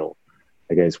semi-final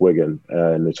against Wigan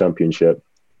in the Championship.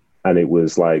 And it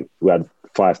was like we had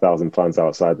 5,000 fans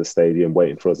outside the stadium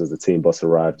waiting for us as the team bus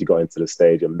arrived. You got into the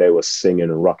stadium, they were singing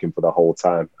and rocking for the whole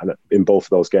time. And in both of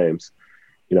those games,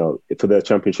 for the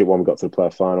Championship one, we got to the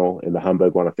playoff final. In the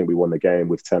Hamburg one, I think we won the game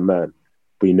with 10 men.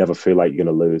 But you never feel like you're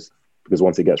going to lose, because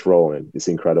once it gets rolling, it's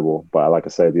incredible. But like I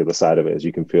say, the other side of it is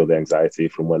you can feel the anxiety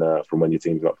from when your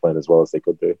team's not playing as well as they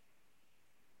could do.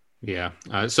 Yeah,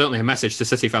 certainly a message to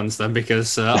City fans then,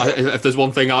 because if there's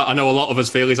one thing I know a lot of us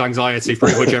feel is anxiety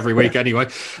pretty much every week anyway.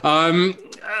 I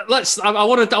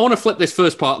want to flip this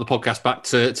first part of the podcast back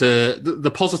to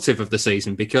the positive of the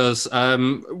season, because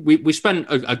we spent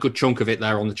a good chunk of it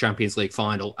there on the Champions League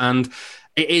final, and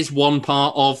it is one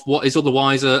part of what is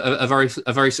otherwise a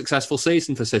very successful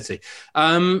season for City.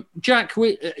 Jack,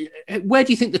 where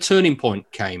do you think the turning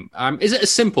point came? Is it as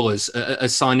simple as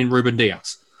signing Ruben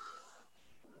Dias?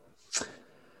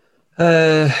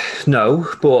 No,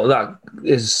 but that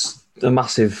is a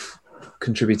massive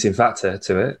contributing factor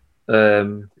to it.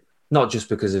 Not just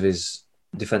because of his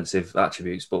defensive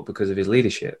attributes, but because of his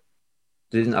leadership.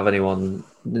 They didn't have anyone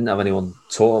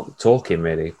talking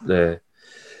really the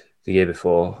year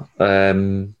before.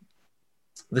 But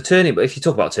if you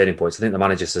talk about turning points, I think the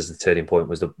manager says the turning point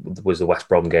was the West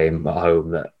Brom game at home.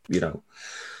 That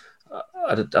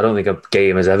I don't think a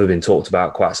game has ever been talked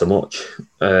about quite so much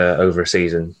over a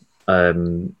season.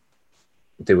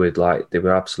 They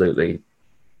were absolutely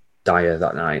dire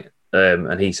that night,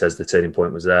 and he says the turning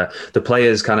point was there. The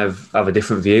players kind of have a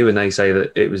different view, and they say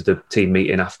that it was the team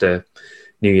meeting after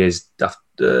New Year's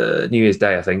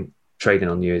Day, I think, training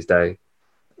on New Year's Day,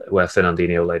 where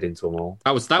Fernandinho laid into them all.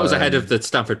 That was ahead of the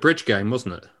Stamford Bridge game,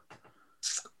 wasn't it?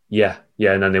 Yeah,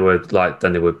 and then they were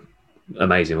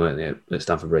amazing, weren't they, at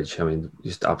Stamford Bridge? I mean,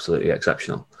 just absolutely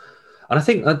exceptional. And I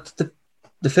think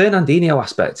the Fernandinho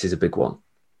aspect is a big one.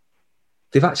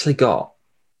 They've actually got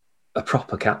a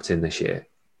proper captain this year.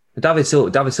 David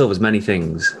Silva's many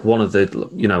things. One of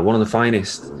the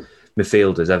finest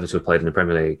midfielders ever to have played in the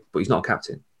Premier League, but he's not a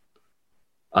captain.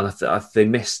 And they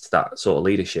missed that sort of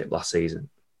leadership last season,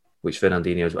 which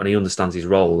Fernandinho, and he understands his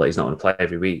role, that he's not going to play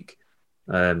every week.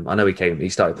 I know he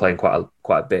started playing quite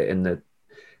a bit in the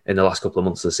last couple of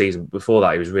months of the season. Before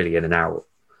that, he was really in and out.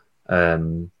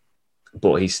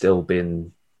 But he's still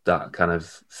been that kind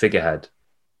of figurehead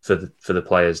for the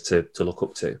players to look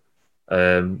up to,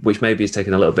 which maybe is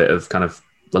taking a little bit of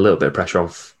pressure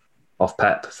off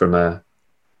Pep from that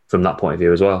point of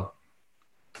view as well.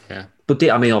 Yeah, but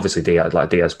obviously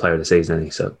Diaz player of the season, isn't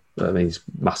he? So he's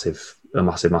a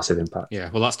massive impact. Yeah,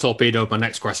 well, that's torpedoed my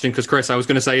next question, because Chris, I was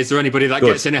going to say, is there anybody that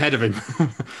gets in ahead of him?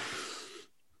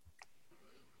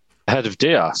 Ahead of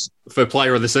Diaz for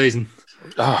player of the season?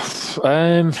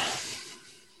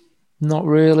 Not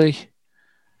really.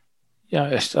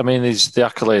 Yeah, he's the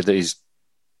accolade that he's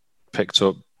picked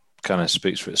up kind of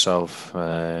speaks for itself.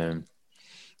 Who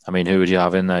would you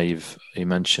have in there? You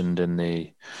mentioned in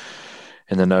the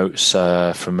in the notes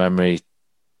from memory.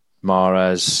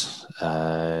 Mahrez,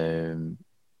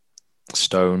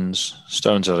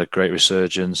 Stones had a great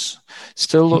resurgence.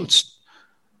 Still looked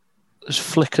there's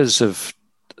flickers of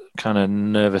kind of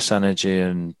nervous energy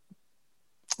and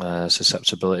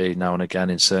susceptibility now and again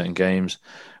in certain games,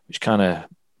 which kind of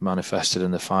manifested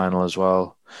in the final as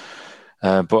well.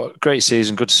 But great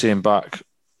season, good to see him back.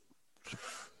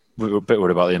 We were a bit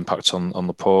worried about the impact on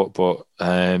Laporte, but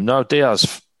no,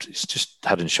 Diaz, he's just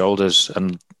head and shoulders.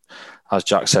 And as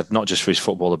Jack said, not just for his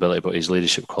football ability, but his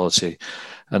leadership quality.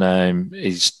 And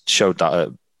he's showed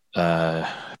that at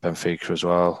Benfica as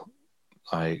well.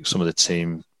 Like some of the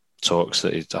team talks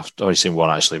that I've only seen one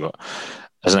actually, but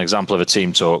as an example of a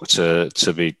team talk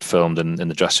to be filmed in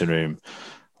the dressing room,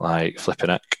 like flipping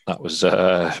heck, that was,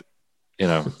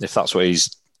 if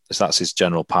that's his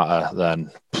general patter,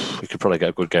 then we could probably get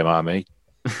a good game out of me.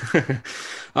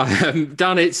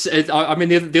 Dan,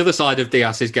 the other side of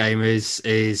Diaz's game is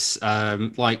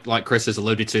like Chris has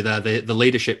alluded to there, the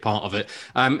leadership part of it,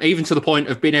 even to the point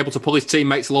of being able to pull his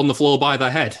teammates along the floor by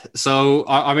their head. So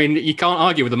you can't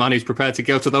argue with a man who's prepared to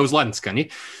go to those lengths, can you?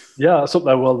 Yeah, it's up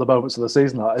there with one of the moments of the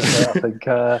season, that, isn't it? I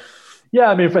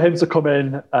think for him to come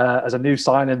in as a new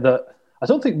signing that I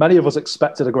don't think many of us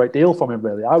expected a great deal from him,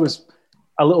 really. I was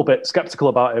a little bit sceptical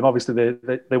about him. Obviously,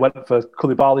 they went for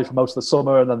Koulibaly for most of the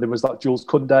summer, and then there was that Jules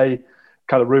Koundé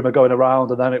kind of rumour going around,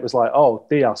 and then it was like, oh,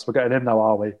 Diaz, we're getting him now,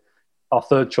 are we? Our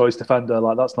third choice defender,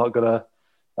 like that's not going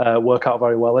to work out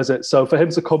very well, is it? So for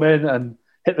him to come in and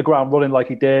hit the ground running like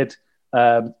he did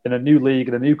in a new league,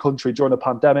 in a new country during a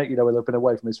pandemic, where they've been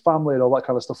away from his family and all that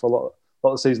kind of stuff for a lot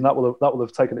of the season, that will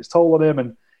have taken its toll on him.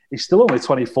 And he's still only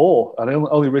 24, and he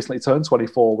only recently turned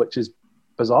 24, which is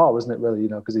bizarre, isn't it? Really,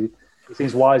 because he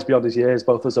seems wise beyond his years,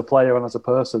 both as a player and as a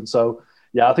person. So,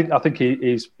 yeah, I think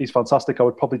he's fantastic. I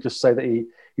would probably just say that he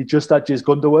just edges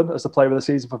Gundogan as the player of the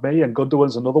season for me. And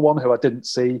Gundogan's another one who I didn't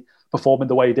see performing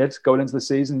the way he did going into the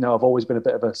season. I've always been a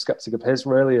bit of a sceptic of his,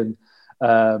 really.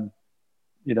 And,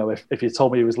 if you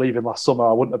told me he was leaving last summer,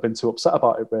 I wouldn't have been too upset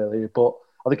about it, really. But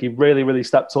I think he really, really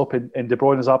stepped up in De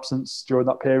Bruyne's absence during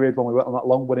that period when we went on that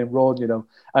long winning run,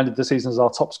 ended the season as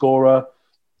our top scorer.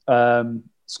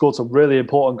 Scored some really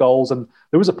important goals. And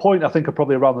there was a point, I think,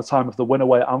 probably around the time of the win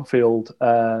away at Anfield,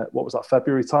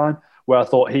 February time, where I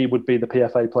thought he would be the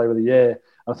PFA Player of the Year.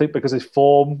 And I think because his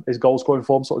goal scoring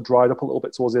form sort of dried up a little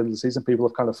bit towards the end of the season, people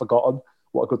have kind of forgotten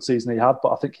what a good season he had.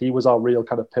 But I think he was our real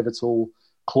kind of pivotal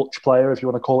clutch player, if you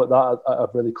want to call it that, at a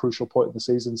really crucial point in the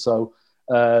season. So,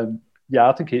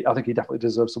 I think he definitely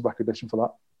deserves some recognition for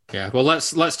that. Yeah, well,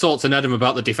 let's talk to Nedum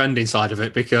about the defending side of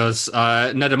it, because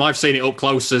Nedum, I've seen it up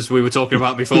close, as we were talking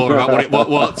about before, about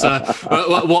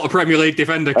what a Premier League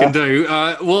defender can do.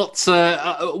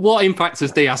 What impact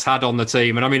has Diaz had on the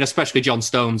team, and especially John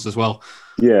Stones as well?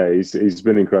 Yeah, he's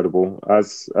been incredible.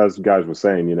 As guys were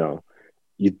saying,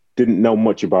 you didn't know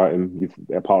much about him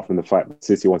apart from the fact that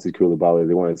City wanted Koulibaly,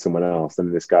 they wanted someone else,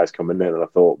 and this guy's coming in, and I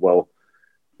thought, well,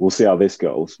 we'll see how this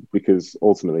goes, because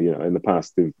ultimately, in the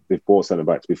past, they've bought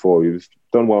centre-backs before. We've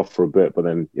done well for a bit, but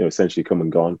then, essentially come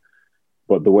and gone.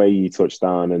 But the way he touched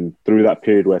down, and through that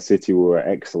period where City were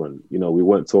excellent, we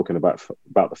weren't talking about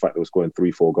the fact they were scoring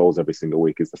 3-4 goals every single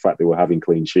week. It's the fact they were having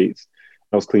clean sheets.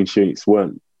 Those clean sheets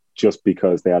weren't just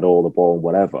because they had all the ball and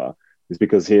whatever. It's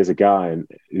because here's a guy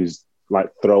who's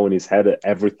like throwing his head at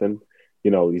everything.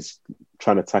 He's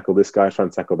trying to tackle this guy, trying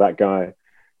to tackle that guy,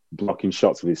 blocking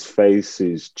shots with his face,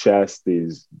 his chest,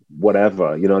 his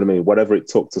whatever, whatever it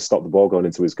took to stop the ball going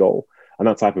into his goal. And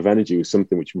that type of energy was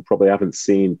something which we probably haven't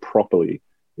seen properly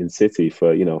in City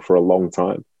for a long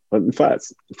time. And in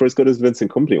fact, for as good as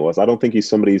Vincent Kompany was, I don't think he's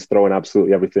somebody who's throwing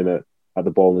absolutely everything at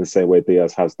the ball in the same way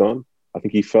Diaz has done. I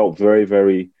think he felt very,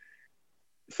 very,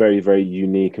 very, very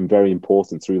unique and very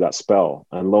important through that spell.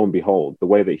 And lo and behold, the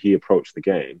way that he approached the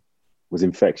game was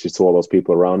infectious to all those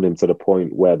people around him, to the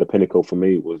point where the pinnacle for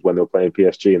me was when they were playing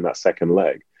PSG in that second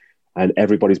leg and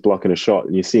everybody's blocking a shot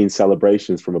and you're seeing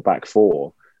celebrations from a back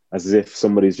four as if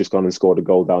somebody's just gone and scored a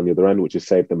goal down the other end, which has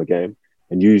saved them a game.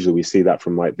 And usually we see that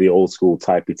from like the old school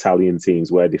type Italian teams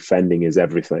where defending is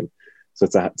everything. So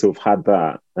to have had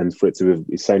that, and for it to have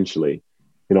essentially,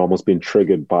 almost been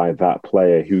triggered by that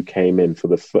player who came in for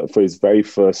his very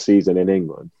first season in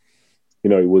England, it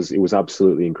was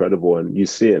absolutely incredible. And you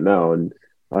see it now. And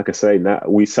like I say, now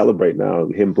we celebrate now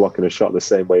him blocking a shot the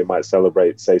same way you might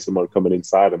celebrate, say, someone coming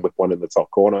inside and whip one in the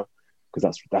top corner,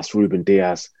 because that's Ruben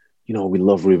Diaz. We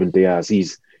love Ruben Diaz.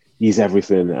 He's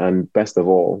everything. And best of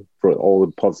all, for all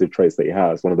the positive traits that he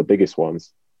has, one of the biggest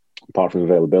ones, apart from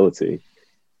availability,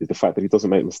 is the fact that he doesn't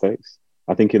make mistakes.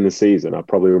 I think in the season, I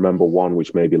probably remember one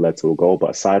which maybe led to a goal,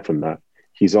 but aside from that,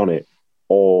 he's on it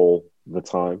all the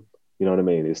time. You know what I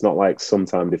mean? It's not like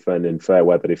sometime defending, fair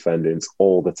weather defending. It's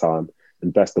all the time.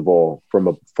 And best of all, from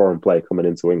a foreign player coming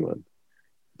into England,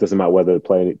 it doesn't matter whether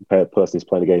the person he's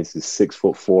playing against is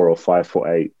 6'4" or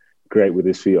 5'8", great with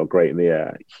his feet or great in the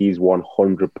air. He's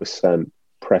 100%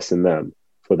 pressing them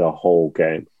for the whole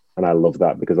game. And I love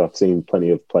that because I've seen plenty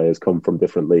of players come from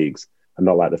different leagues and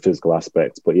not like the physical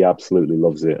aspects, but he absolutely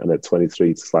loves it. And at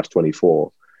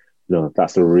 23/24,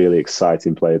 that's a really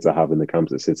exciting player to have in the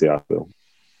camps at City, I feel.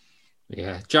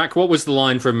 Yeah, Jack, what was the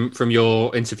line from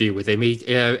your interview with him?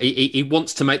 He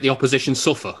wants to make the opposition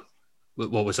suffer.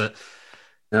 What was it?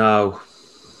 No,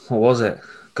 what was it?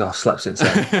 God, slept since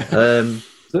then.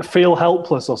 Does it feel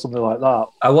helpless or something like that?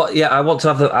 I want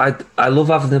to have I love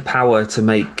having the power to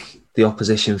make the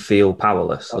opposition feel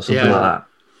powerless or something like that.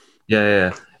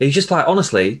 Yeah. He's just like,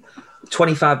 honestly,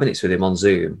 25 minutes with him on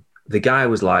Zoom, the guy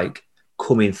was like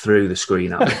coming through the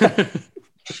screen at me.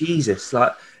 Jesus,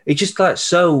 like he's just like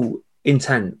so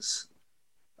intense.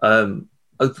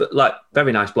 Like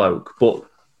very nice bloke, but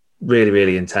really,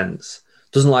 really intense.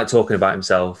 Doesn't like talking about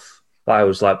himself. I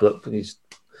was like, he's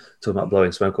talking about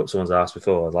blowing smoke up someone's ass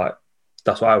before. Like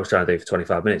that's what I was trying to do for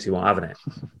 25 minutes. He wasn't having it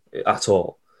at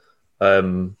all.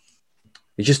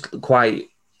 He's just quite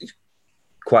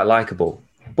likable,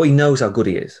 but he knows how good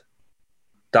he is.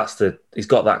 He's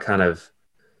got that kind of.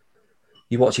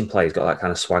 You watch him play, he's got that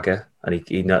kind of swagger, and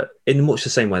he in much the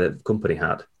same way that the company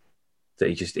had. That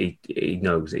he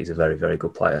knows that he's a very, very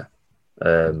good player.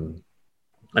 And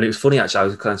it was funny actually. I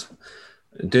was kind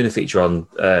of doing a feature on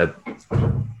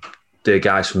the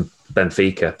guys from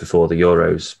Benfica before the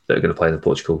Euros that are going to play in the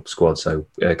Portugal squad. So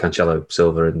Cancelo,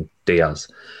 Silva, and Diaz,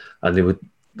 and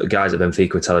the guys at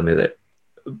Benfica were telling me that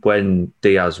when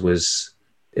Diaz was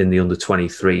in the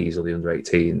under-23s or the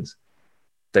under-18s,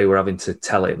 they were having to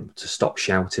tell him to stop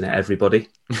shouting at everybody.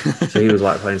 So he was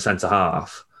like playing centre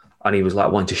half. And he was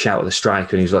like wanting to shout at the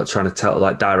striker, and he was like trying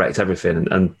to direct everything.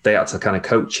 And they had to kind of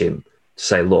coach him to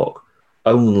say, look,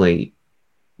 only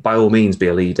by all means be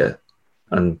a leader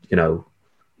and,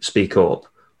 speak up,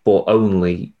 but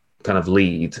only kind of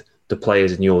lead the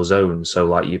players in your zone. So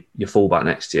like your fullback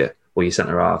next to you, or your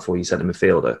centre half, or your centre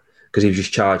midfielder, because he was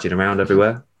just charging around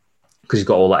everywhere because he's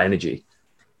got all that energy.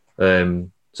 So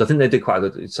I think they did quite a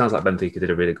good. It sounds like Benfica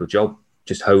did a really good job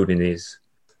just honing his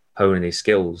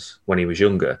skills when he was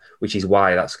younger, which is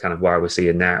why that's kind of why we're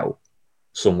seeing now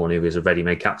someone who is a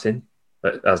ready-made captain,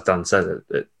 as Dan said,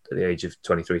 at the age of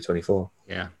 23, 24.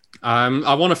 Yeah.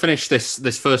 I want to finish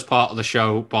this first part of the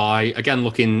show by, again,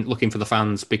 looking for the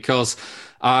fans, because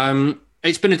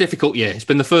it's been a difficult year. It's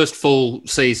been the first full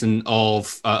season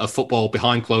of football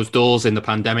behind closed doors in the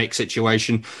pandemic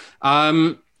situation.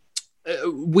 I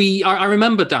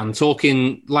remember Dan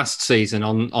talking last season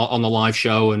on the live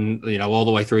show, and all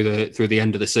the way through the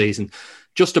end of the season,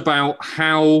 just about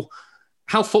how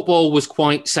football was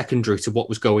quite secondary to what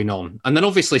was going on. And then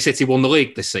obviously City won the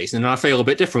league this season, and I feel a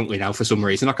bit differently now for some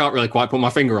reason. I can't really quite put my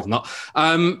finger on that.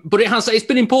 But it's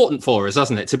been important for us,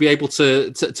 hasn't it, to be able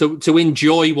to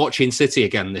enjoy watching City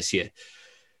again this year.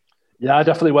 Yeah, I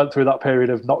definitely went through that period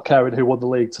of not caring who won the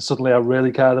league to suddenly I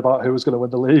really cared about who was going to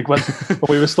win the league when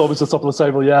we were storming to the top of the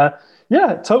table.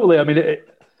 Yeah, totally. I mean,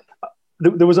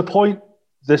 there was a point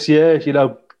this year,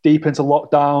 deep into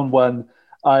lockdown, when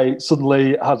I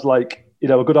suddenly had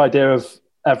a good idea of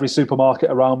every supermarket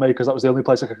around me, because that was the only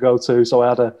place I could go to. So I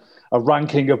had a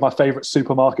ranking of my favourite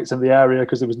supermarkets in the area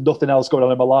because there was nothing else going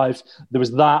on in my life. There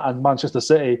was that and Manchester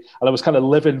City, and I was kind of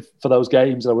living for those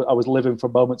games. I was living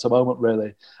from moment to moment,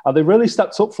 really. And they really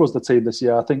stepped up for us, the team, this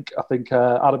year. I think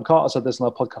Adam Carter said this on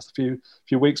our podcast a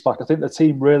few weeks back. I think the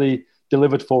team really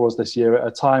delivered for us this year at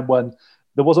a time when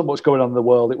there wasn't much going on in the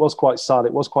world. It was quite sad.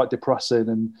 It was quite depressing.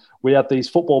 And we had these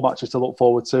football matches to look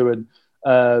forward to,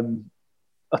 and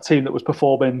a team that was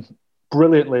performing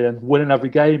brilliantly and winning every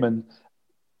game, and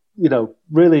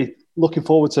really looking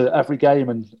forward to every game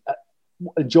and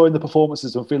enjoying the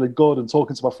performances and feeling good and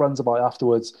talking to my friends about it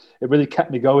afterwards. It really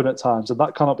kept me going at times, and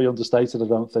that cannot be understated, I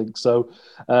don't think. So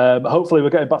hopefully we're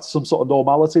getting back to some sort of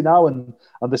normality now, and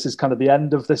this is kind of the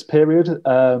end of this period.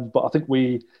 But I think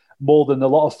we, more than a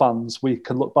lot of fans, we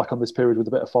can look back on this period with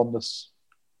a bit of fondness.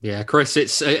 Yeah, Chris,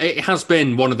 it has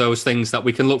been one of those things that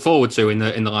we can look forward to in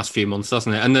the last few months,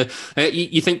 doesn't it? And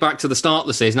you think back to the start of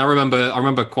the season. I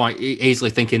remember quite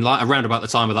easily thinking, like, around about the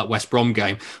time of that West Brom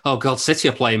game, oh God, City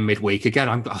are playing midweek again.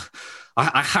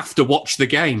 I have to watch the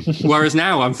game. Whereas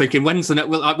now I'm thinking, when's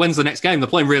the next game? They're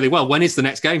playing really well. When is the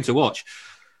next game to watch?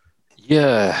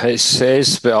 Yeah, it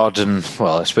is a bit odd, and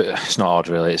well, it's not odd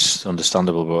really. It's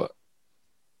understandable, but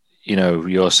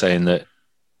you're saying that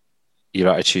your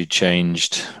attitude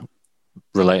changed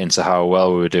relating to how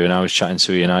well we were doing. I was chatting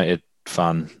to a United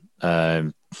fan.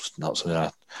 Not something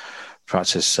I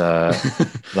practice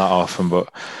that often,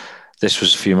 but this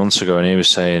was a few months ago, and he was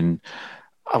saying,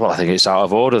 well, I think it's out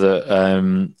of order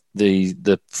that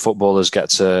the footballers get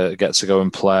to go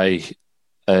and play,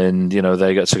 and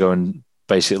they get to go and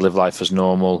basically live life as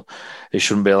normal. It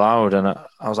shouldn't be allowed. And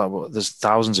I was like, well, there's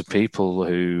thousands of people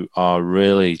who are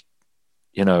really,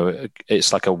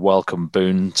 it's like a welcome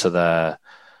boon to their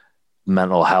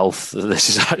mental health that this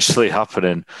is actually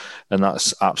happening, and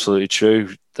that's absolutely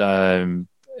true.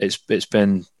 It's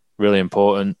been really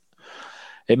important.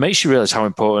 It makes you realise how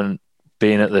important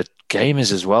being at the game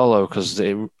is as well, though, because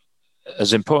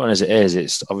as important as it is,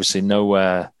 it's obviously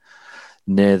nowhere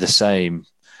near the same.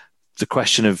 The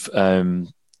question of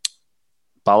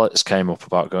ballots came up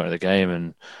about going to the game,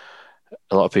 and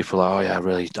a lot of people are, I'm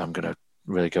going to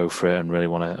really go for it and really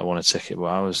want a ticket. But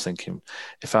I was thinking,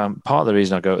 part of the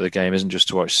reason I go to the game isn't just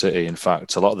to watch City. In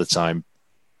fact, a lot of the time,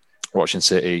 watching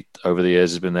City over the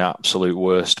years has been the absolute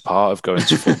worst part of going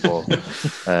to football.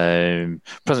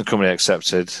 Present company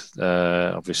accepted,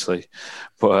 obviously.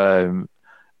 But,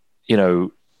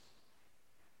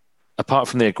 apart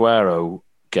from the Aguero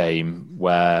game,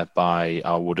 whereby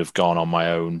I would have gone on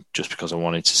my own just because I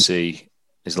wanted to see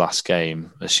his last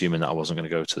game, assuming that I wasn't going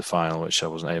to go to the final, which I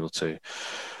wasn't able to.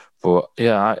 But,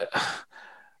 yeah,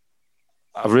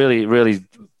 I really, really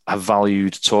have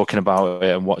valued talking about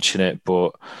it and watching it,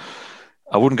 but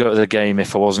I wouldn't go to the game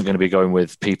if I wasn't going to be going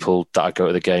with people that I go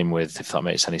to the game with, if that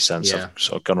makes any sense. Yeah. I've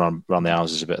sort of gone around the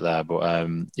houses a bit there. But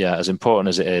as important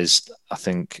as it is, I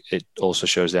think it also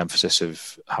shows the emphasis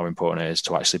of how important it is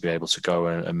to actually be able to go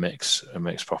and mix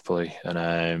properly.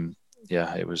 And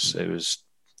it was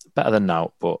better than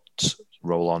now, but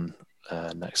roll on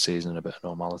next season a bit of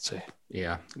normality.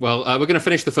 Yeah. Well, we're going to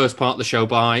finish the first part of the show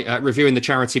by reviewing the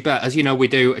charity bet. As you know, we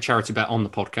do a charity bet on the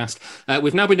podcast.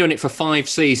 We've now been doing it for 5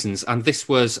 seasons, and this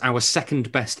was our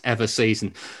second best ever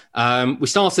season. We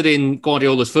started in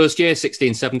Guardiola's first year,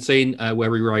 16-17, where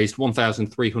we raised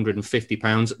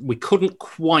 £1,350. We couldn't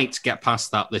quite get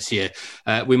past that this year.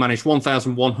 We managed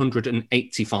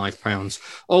 £1,185.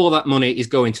 All of that money is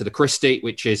going to the Christie,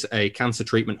 which is a cancer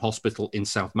treatment hospital in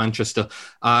South Manchester.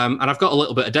 And I've got a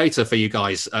little bit of data for you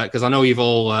guys, because I know you've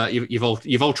all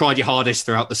tried your hardest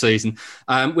throughout the season.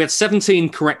 We had 17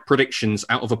 correct predictions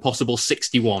out of a possible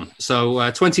 61. So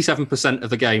 27%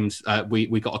 of the games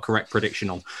we got a correct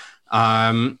prediction on.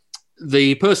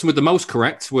 The person with the most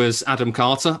correct was Adam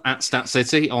Carter at Stat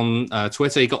City on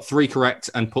Twitter. He got 3 correct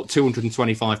and put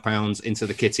 £225 into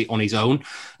the kitty on his own.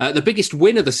 The biggest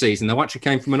win of the season, though, actually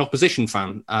came from an opposition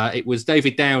fan. It was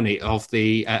David Downey of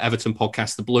the Everton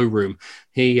podcast, The Blue Room.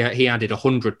 He added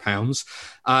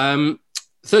 £100.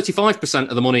 35%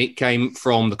 of the money came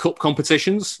from the cup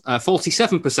competitions.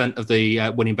 47% of the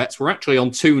winning bets were actually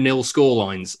on 2-0 score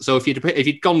lines. So if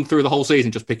you'd gone through the whole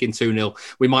season just picking 2-0,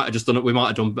 we might have just done it. We might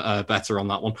have done better on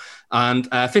that one. And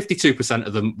 52%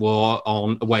 of them were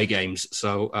on away games.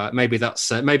 So maybe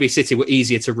maybe City were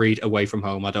easier to read away from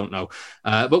home. I don't know.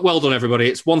 But well done, everybody.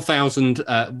 It's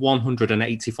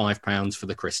 £1,185 for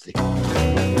the Christie.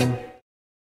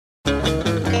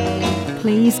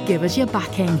 Please give us your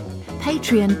backing.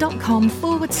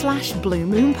 Patreon.com/Blue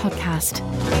Moon Podcast.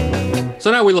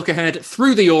 So now we look ahead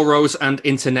through the Euros and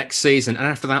into next season. And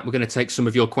after that, we're going to take some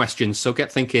of your questions. So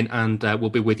get thinking, and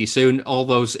we'll be with you soon. All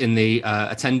those in the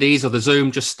attendees or the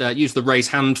Zoom, just use the raise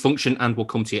hand function and we'll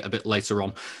come to you a bit later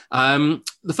on.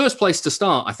 The first place to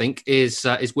start, I think, is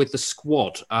with the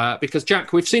squad. Because,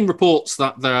 Jack, we've seen reports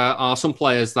that there are some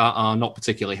players that are not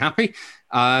particularly happy.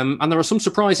 And there are some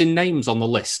surprising names on the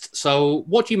list. So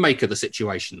what do you make of the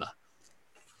situation there?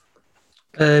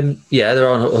 There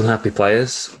are unhappy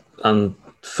players, and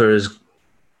for as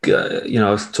I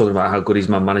was talking about how good his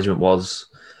man management was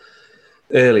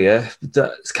earlier.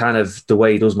 That's kind of the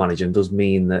way he does manage him does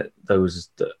mean that those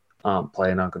that aren't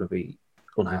playing are going to be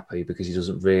unhappy because he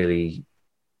doesn't really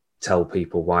tell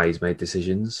people why he's made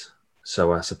decisions.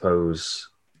 So I suppose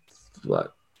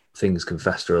things can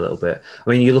fester a little bit. I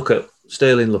mean, you look at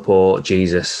Sterling, Laporte,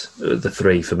 Jesus, the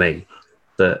 3 for me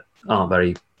that aren't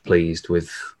very pleased with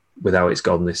how it's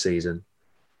gone this season.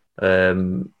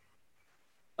 And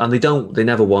they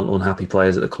never want unhappy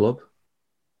players at the club.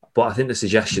 But I think the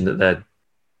suggestion that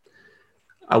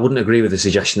I wouldn't agree with the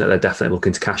suggestion that they're definitely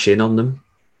looking to cash in on them.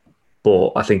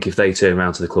 But I think if they turn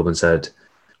around to the club and said,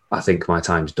 I think my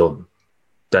time's done,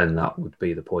 then that would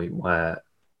be the point where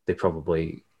they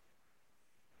probably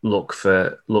look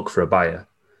for a buyer.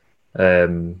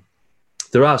 There's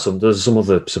some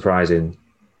other surprising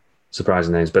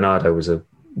names. Bernardo was a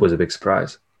big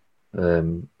surprise. I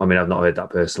mean, I've not heard that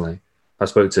personally. I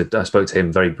spoke to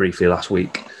him very briefly last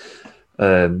week,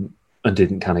 and and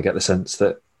didn't kind of get the sense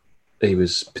that he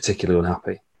was particularly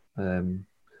unhappy.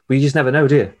 But you just never know,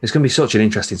 do you? It's going to be such an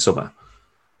interesting summer.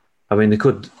 I mean, they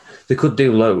could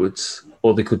do loads,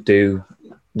 or they could do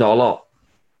not a lot.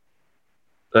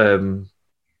 And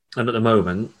at the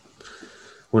moment,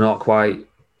 we're not quite.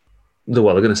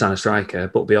 Well, they're going to sign a striker,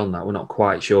 but beyond that, we're not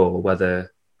quite sure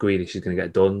whether Grealish is going to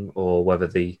get done or whether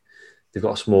they've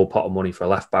got a small pot of money for a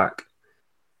left back.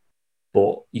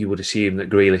 But you would assume that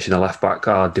Grealish and a left back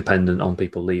are dependent on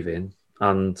people leaving,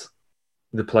 and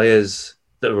the players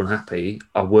that are unhappy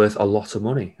are worth a lot of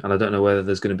money. And I don't know whether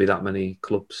there's going to be that many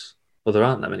clubs, or there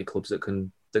aren't that many clubs that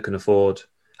can afford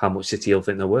how much City will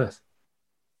think they're worth.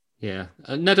 Yeah,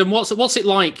 Nedum, what's it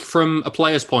like from a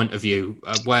player's point of view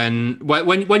when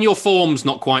your form's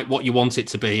not quite what you want it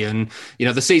to be, and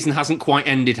the season hasn't quite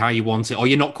ended how you want it, or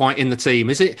you're not quite in the team?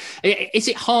 Is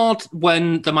it hard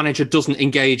when the manager doesn't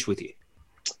engage with you?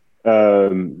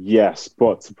 Yes,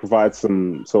 but to provide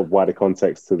some sort of wider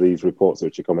context to these reports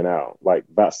which are coming out, like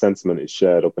that sentiment is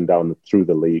shared up and down through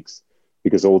the leagues,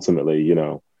 because ultimately,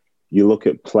 you look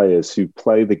at players who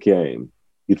play the game.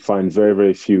 You'd find very,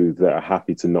 very few that are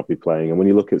happy to not be playing. And when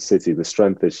you look at City, the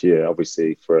strength this year,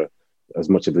 obviously, for as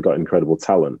much as they've got incredible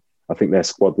talent, I think their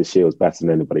squad this year was better than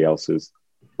anybody else's.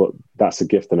 But that's a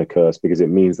gift and a curse, because it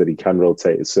means that he can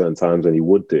rotate at certain times, and he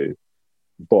would do.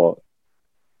 But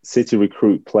City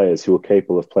recruit players who are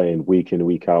capable of playing week in,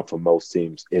 week out for most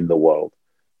teams in the world.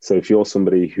 So if you're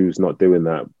somebody who's not doing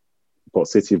that, but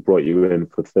City have brought you in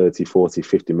for 30, 40,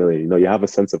 50 million, you have a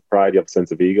sense of pride, you have a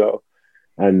sense of ego.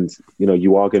 And,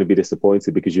 you are going to be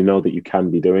disappointed because you know that you can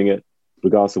be doing it.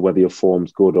 Regardless of whether your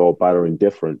form's good or bad or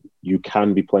indifferent, you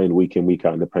can be playing week in, week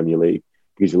out in the Premier League,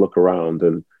 because you look around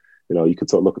and, you could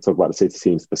talk about the City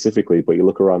team specifically, but you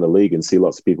look around the league and see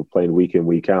lots of people playing week in,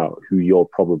 week out who you're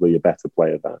probably a better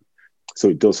player than. So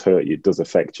it does hurt you, it does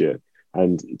affect you.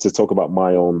 And to talk about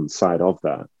my own side of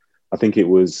that, I think it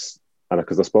was, and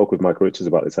because I spoke with Michael Richards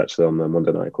about this actually on the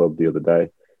Monday Night Club the other day.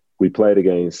 We played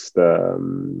against,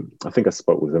 I think I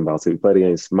spoke with him about it. We played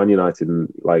against Man United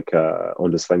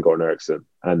under Sven-Göran Eriksson,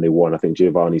 and they won. I think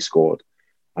Giovanni scored.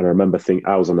 And I remember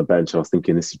I was on the bench and I was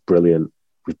thinking, this is brilliant.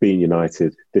 We've been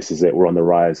United. This is it. We're on the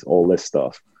rise, all this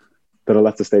stuff. Then I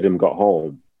left the stadium and got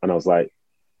home, and I was like,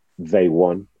 they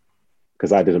won,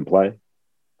 because I didn't play.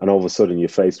 And all of a sudden you're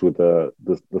faced with the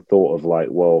thought of like,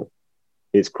 well,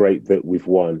 it's great that we've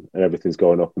won and everything's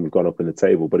going up and we've gone up in the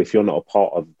table. But if you're not a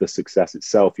part of the success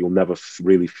itself, you'll never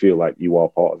really feel like you are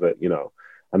part of it,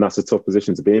 And that's a tough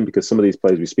position to be in, because some of these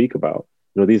players we speak about,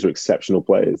 these are exceptional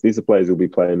players. These are players who'll be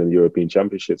playing in the European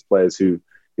Championships, players who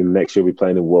next year will be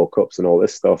playing in World Cups and all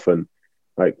this stuff. And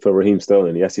like for Raheem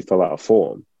Sterling, yes, he fell out of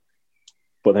form.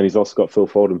 But then he's also got Phil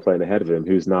Foden playing ahead of him,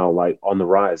 who's now like on the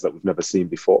rise that we've never seen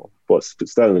before. But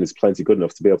Sterling is plenty good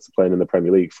enough to be able to play in the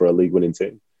Premier League for a league-winning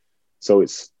team. So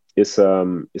it's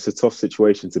a tough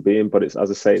situation to be in, but it's, as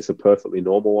I say, it's a perfectly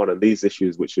normal one. And these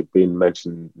issues which have been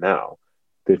mentioned now,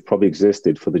 they've probably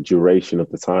existed for the duration of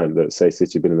the time that, say,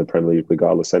 City have been in the Premier League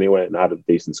regardless anyway, and had a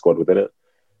decent squad within it.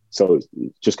 So it's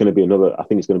just going to be I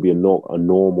think it's going to be a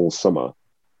normal summer.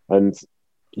 And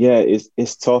yeah,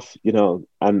 it's tough,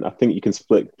 and I think you can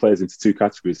split players into two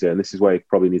categories here. And this is where you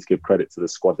probably need to give credit to the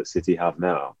squad that City have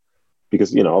now,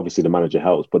 because, obviously the manager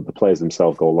helps, but the players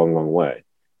themselves go a long, long way.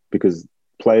 Because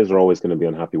players are always going to be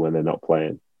unhappy when they're not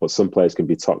playing, but some players can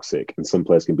be toxic and some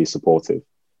players can be supportive.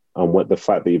 And the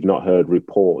fact that you've not heard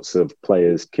reports of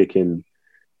players kicking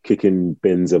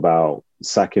bins about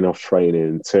sacking off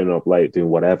training, turning up late, doing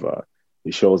whatever,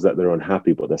 it shows that they're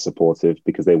unhappy, but they're supportive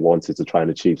because they wanted to try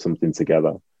and achieve something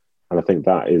together. And I think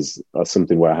that is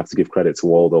something where I have to give credit to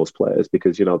all those players,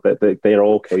 because, they're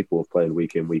all capable of playing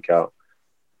week in, week out.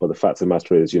 But the fact of the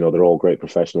matter is, they're all great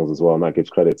professionals as well. And that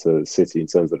gives credit to City in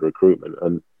terms of the recruitment,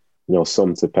 and,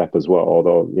 some to Pep as well.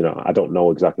 Although, I don't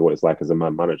know exactly what it's like as a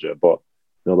man manager, but,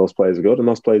 those players are good and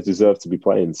those players deserve to be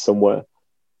playing somewhere.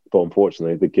 But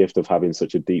unfortunately, the gift of having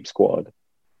such a deep squad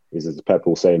is, as Pep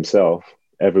will say himself,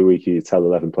 every week you tell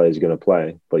 11 players you're going to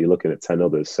play, but you're looking at 10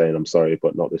 others saying, I'm sorry,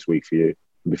 but not this week for you.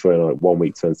 And before 1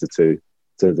 week turns to 2,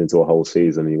 turns into a whole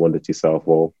season, and you wonder to yourself,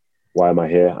 well, why am I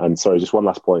here? And sorry, just one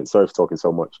last point. Sorry for talking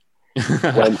so much.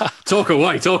 Talk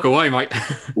away, mate.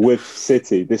 With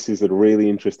City, this is a really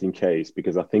interesting case,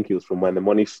 because I think it was from when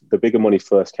the bigger money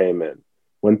first came in,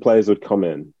 when players would come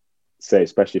in, say,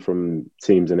 especially from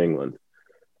teams in England,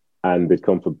 and they'd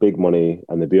come for big money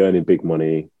and they'd be earning big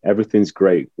money. Everything's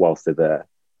great whilst they're there.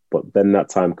 But then that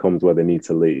time comes where they need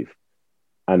to leave.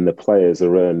 And the players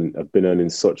have been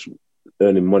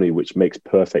earning money which makes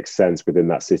perfect sense within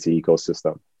that City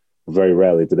ecosystem. Very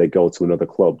rarely do they go to another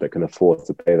club that can afford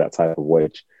to pay that type of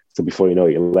wage. So before you know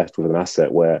it, you're left with an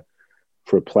asset where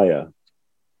for a player,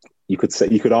 you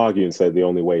could argue and say the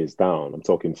only way is down. I'm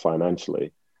talking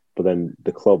financially, but then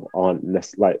the club aren't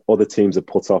like other teams are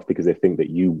put off because they think that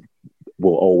you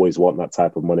will always want that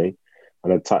type of money.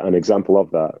 And an example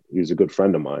of that, who's a good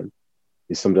friend of mine,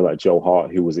 is somebody like Joe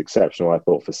Hart, who was exceptional, I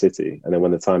thought, for City. And then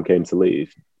when the time came to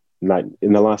leave, in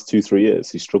the last 2-3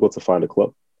 years, he struggled to find a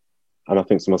club. And I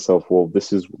think to myself, well,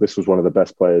 this was one of the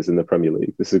best players in the Premier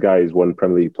League. This is a guy who's won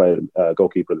Premier League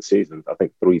goalkeeper of the season, I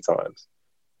think 3 times.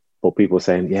 But people are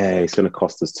saying, yeah, it's going to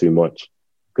cost us too much.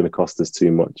 It's going to cost us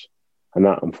too much. And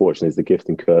that, unfortunately, is the gift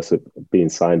and curse of being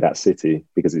signed at City,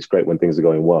 because it's great when things are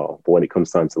going well. But when it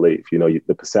comes time to leave,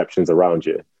 the perceptions around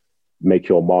you make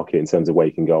your market in terms of where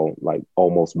you can go like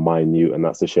almost minute. And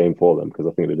that's a shame for them, because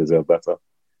I think they deserve better.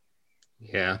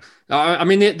 Yeah. I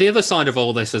mean, the other side of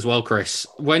all this as well, Chris,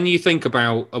 when you think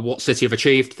about what City have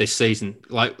achieved this season,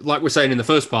 like we're saying in the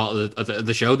first part of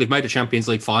the show, they've made a Champions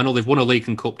League final, they've won a League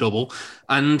and Cup double.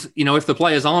 And, if the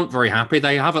players aren't very happy,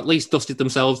 they have at least dusted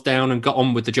themselves down and got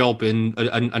on with the job and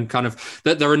kind of,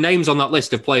 there are names on that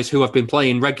list of players who have been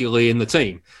playing regularly in the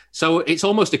team. So it's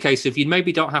almost a case of you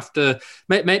maybe don't have to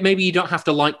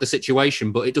like the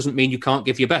situation, but it doesn't mean you can't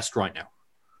give your best right now.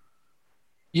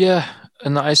 Yeah,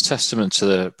 and that is testament to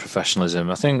the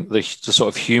professionalism. I think the sort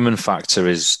of human factor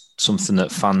is something that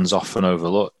fans often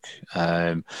overlook.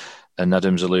 And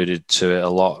Nedum's alluded to it a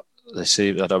lot. I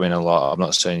don't mean a lot. I'm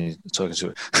not saying you're talking to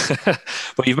it,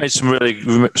 but you've made some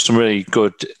really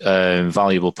good,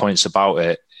 valuable points about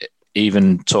it.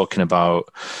 Even talking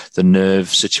about the nerve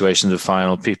situation of the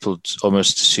final, people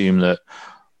almost assume that,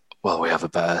 well, we have a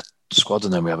better squad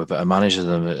than them, we have a better manager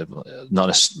than them.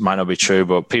 Might not be true,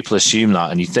 but people assume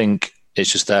that, and you think it's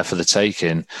just there for the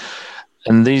taking.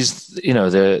 And these,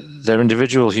 they're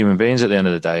individual human beings at the end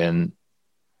of the day, and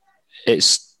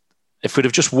if we'd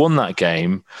have just won that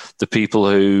game, the people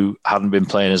who hadn't been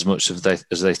playing as much as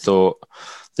they thought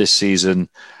this season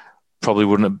probably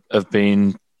wouldn't have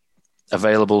been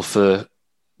available for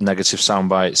negative sound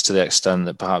bites to the extent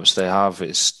that perhaps they have.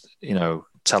 It's,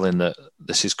 telling that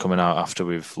this is coming out after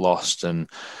we've lost, and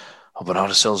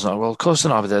Bernardo Silva's not. Well, of course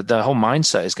not. But their whole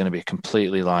mindset is going to be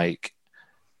completely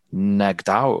negged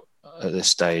out at this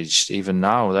stage. Even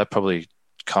now, they probably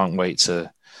can't wait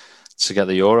to get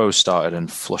the Euros started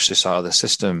and flush this out of the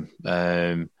system.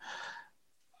 I'm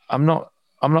not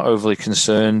overly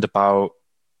concerned about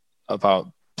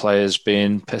players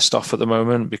being pissed off at the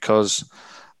moment, because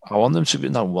I want them to be,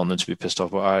 not want them to be pissed off,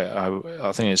 but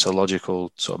I think it's a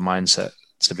logical sort of mindset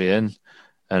to be in.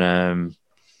 And,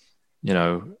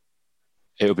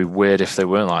 it would be weird if they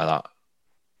weren't like that.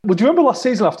 Well, do you remember last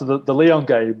season after the Lyon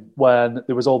game when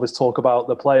there was all this talk about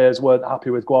the players weren't happy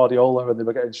with Guardiola and they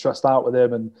were getting stressed out with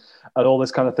him and all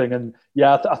this kind of thing? And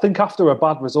yeah, I think after a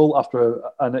bad result,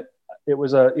 it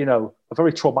was a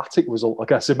very traumatic result, I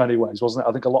guess, in many ways, wasn't it?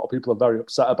 I think a lot of people are very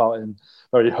upset about it and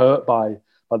very hurt by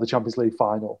the Champions League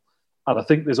final. And I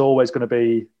think there's always going to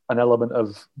be an element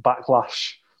of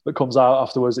backlash that comes out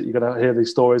afterwards, that you're going to hear these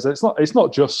stories. It's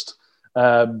not just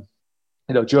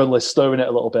journalists stirring it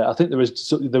a little bit. I think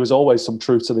there was always some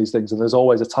truth to these things, and there's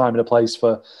always a time and a place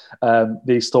for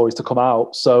these stories to come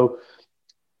out. So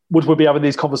would we be having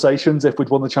these conversations if we'd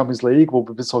won the Champions League? Would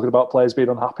we be talking about players being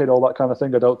unhappy and all that kind of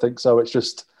thing? I don't think so. It's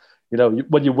just,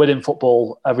 when you win in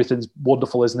football, everything's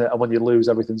wonderful, isn't it? And when you lose,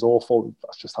 everything's awful.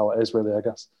 That's just how it is, really, I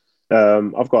guess.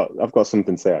 I've got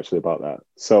something to say actually about that.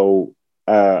 So,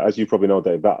 as you probably know,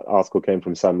 Dave, that article came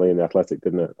from Sam Lee in The Athletic,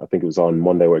 didn't it? I think it was on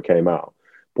Monday where it came out.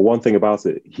 But one thing about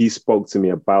it, he spoke to me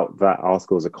about that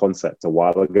article as a concept a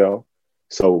while ago.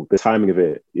 So the timing of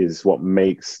it is what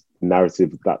makes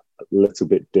narrative that little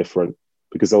bit different,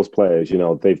 because those players,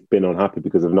 they've been unhappy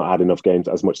because they've not had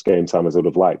as much game time as they would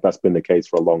have liked. That's been the case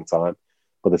for a long time.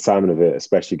 But the timing of it,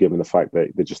 especially given the fact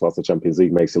that they just lost the Champions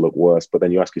League, makes it look worse. But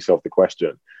then you ask yourself the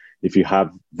question, if you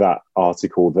have that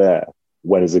article there,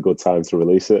 when is a good time to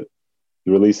release it?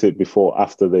 You release it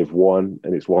after they've won,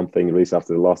 and it's one thing. You release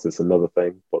after they lost, it's another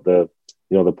thing. But the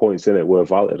points in it were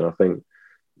valid. And I think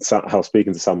I was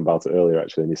speaking to Sam about it earlier,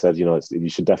 actually, and he said, you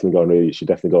should definitely go and read it. You should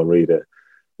definitely go and read it.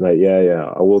 Like,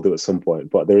 yeah, I will do at some point.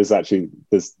 But there is actually,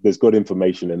 there's good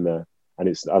information in there. And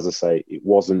it's, as I say, it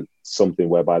wasn't something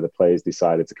whereby the players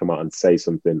decided to come out and say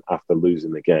something after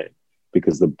losing the game,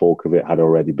 because the bulk of it had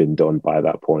already been done by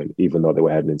that point, even though they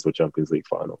were heading into a Champions League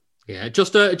final. Yeah,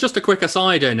 just a quick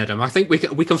aside, Nedum. I think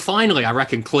we can finally, I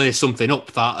reckon, clear something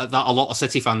up that a lot of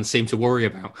City fans seem to worry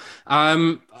about.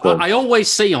 I always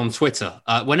see on Twitter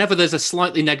whenever there's a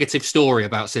slightly negative story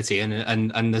about City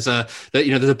and there's a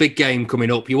big game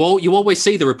coming up, you always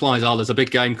see the replies, there's a big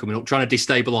game coming up, trying to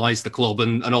destabilise the club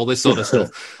and all this sort of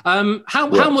stuff.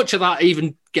 How much of that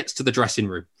even gets to the dressing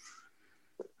room?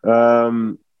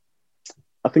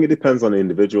 I think it depends on the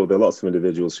individual. There are lots of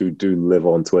individuals who do live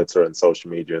on Twitter and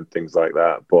social media and things like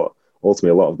that, but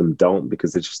ultimately a lot of them don't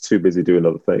because they're just too busy doing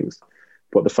other things.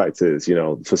 But the fact is,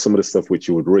 for some of the stuff which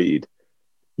you would read,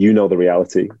 the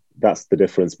reality. That's the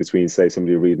difference between, say,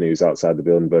 somebody reading who's outside the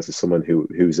building versus someone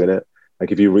who's in it.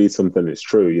 Like if you read something that's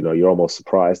true, you're almost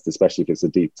surprised, especially if it's a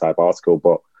deep type article.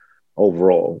 But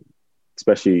overall,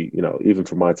 especially, even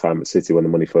from my time at City when the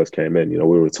money first came in, we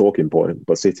were a talking point,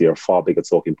 but City are a far bigger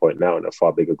talking point now and a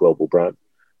far bigger global brand.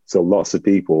 So lots of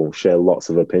people share lots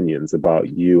of opinions about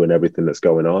you and everything that's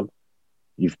going on.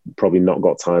 You've probably not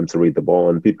got time to read the ball,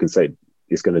 and people can say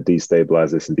it's going to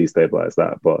destabilize this and destabilize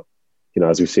that. But,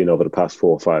 as we've seen over the past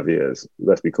 4 or 5 years,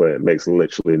 let's be clear, it makes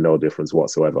literally no difference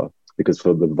whatsoever because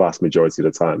for the vast majority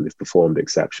of the time, they've performed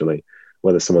exceptionally,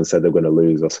 whether someone said they're going to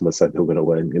lose or someone said they're going to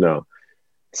win,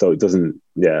 So it doesn't,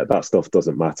 that stuff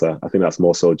doesn't matter. I think that's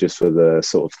more so just for the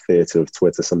sort of theatre of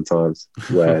Twitter sometimes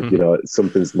where,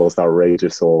 something's the most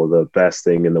outrageous or the best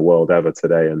thing in the world ever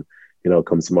today. And,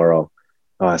 come tomorrow,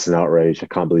 oh, it's an outrage. I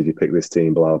can't believe you picked this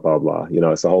team, blah, blah, blah.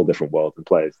 It's a whole different world and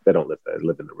players. They don't live there, they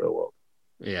live in the real world.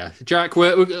 Yeah, Jack.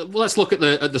 Let's look at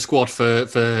the squad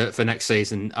for next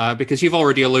season because you've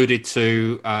already alluded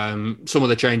to some of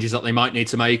the changes that they might need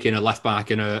to make in a left back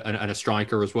and a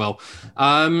striker as well.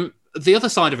 The other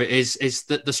side of it is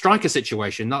the striker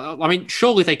situation. I mean,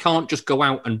 surely they can't just go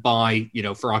out and buy,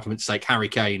 for argument's sake, Harry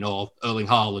Kane or Erling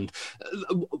Haaland.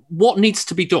 What needs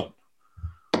to be done?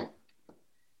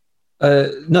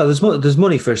 No, there's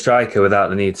money for a striker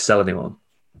without the need to sell anyone.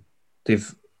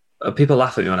 People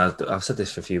laugh at me when I've said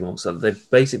this for a few months. They've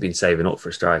basically been saving up for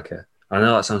a striker. I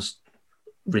know that sounds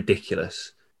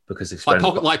ridiculous because they've spent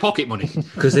like pocket money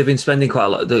because they've been spending quite a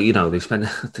lot. They spend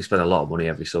a lot of money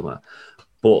every summer,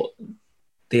 but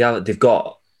they have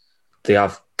got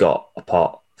a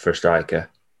pot for a striker.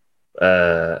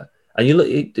 And you look,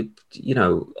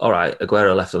 all right,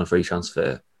 Aguero left on a free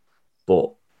transfer,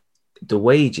 but the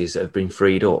wages that have been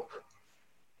freed up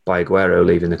by Aguero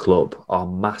leaving the club are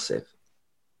massive.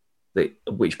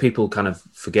 Which people kind of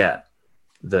forget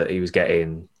that he was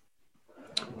getting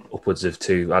upwards of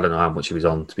I don't know how much he was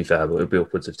on, to be fair, but it would be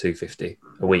upwards of £250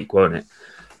 a week, won't it?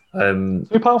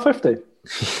 £2.50.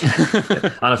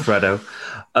 And a Fredo.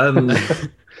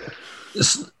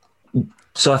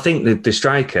 So I think the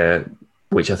striker,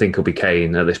 which I think will be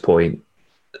Kane at this point,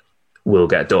 will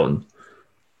get done.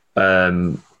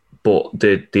 But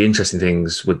the interesting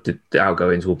things with the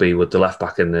outgoings will be with the left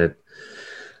back and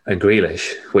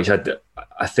Grealish, which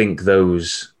I think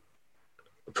those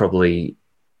probably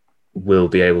will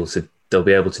be able to. They'll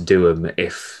be able to do them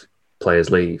if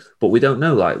players leave, but we don't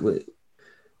know.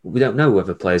 We don't know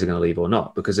whether players are going to leave or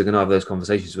not because they're going to have those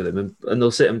conversations with him, and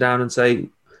they'll sit him down and say,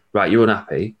 "Right, you're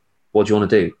unhappy. What do you want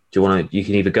to do? Do you want to? You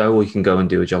can either go or you can go and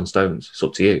do a John Stones. It's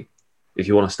up to you. If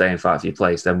you want to stay and fight for your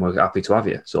place, then we're happy to have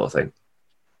you," sort of thing.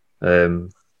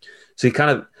 So you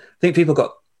kind of think people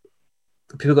got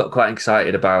quite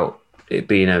excited about it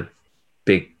being a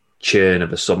big churn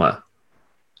of a summer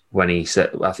when he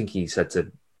said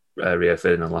to Rio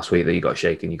Ferdinand last week that you got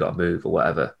shaken, you got to move or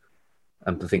whatever.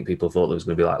 And I think people thought there was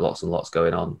going to be like lots and lots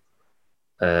going on.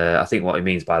 I think what he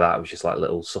means by that was just like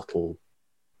little subtle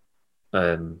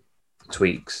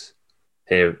tweaks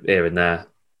here and there,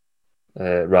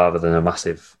 rather than a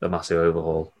massive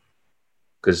overhaul.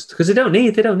 Because they don't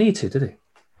need to, do they?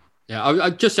 Yeah, I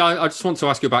just want to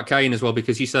ask you about Kane as well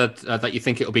because you said that you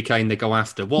think it'll be Kane they go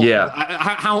after.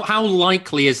 How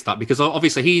likely is that? Because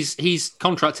obviously he's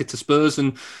contracted to Spurs,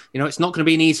 and it's not going to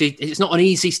be an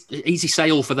easy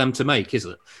sale for them to make, is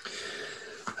it?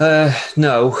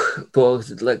 No,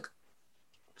 but like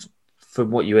from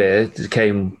what you hear,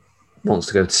 Kane wants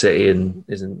to go to City and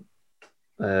isn't.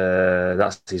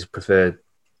 That's his preferred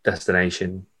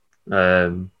destination.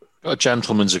 A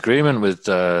gentleman's agreement with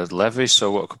Levy, so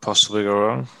what could possibly go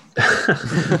wrong?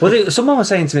 Well, someone was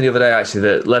saying to me the other day actually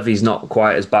that Levy's not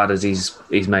quite as bad as he's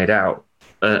made out.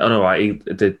 All right,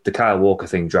 the Kyle Walker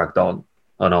thing dragged on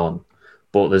and on,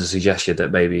 but there's a suggestion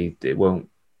that maybe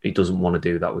he doesn't want to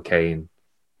do that with Kane,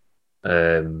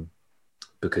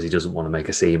 because he doesn't want to make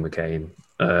a scene with Kane.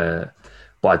 But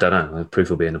I don't know. The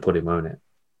proof will be in the pudding, won't it?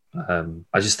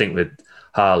 I just think with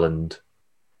Haaland,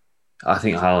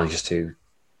 Haaland's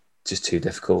just too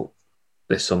difficult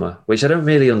this summer, which I don't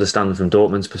really understand from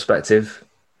Dortmund's perspective.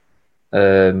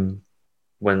 When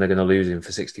they're going to lose him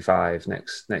for 65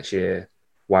 next year,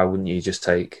 why wouldn't you just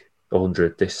take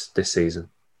 100 this season?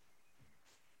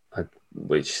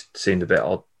 Which seemed a bit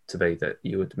odd to me that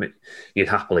you'd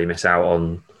happily miss out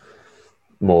on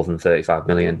more than 35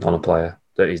 million on a player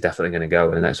that he's definitely going to go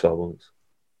in the next 12 months.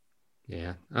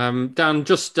 Yeah. Dan,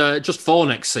 just for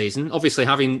next season, obviously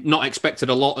having not expected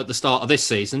a lot at the start of this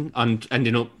season and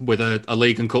ending up with a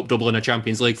League and Cup double and a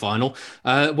Champions League final,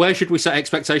 where should we set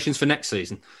expectations for next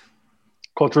season?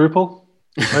 Quadruple,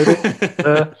 maybe.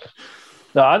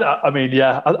 No, I mean,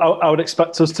 yeah, I would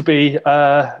expect us to be,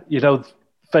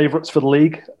 favourites for the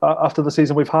league after the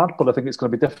season we've had, but I think it's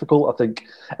going to be difficult. I think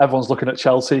everyone's looking at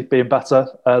Chelsea being better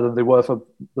than they were for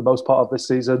the most part of this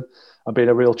season and being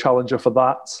a real challenger for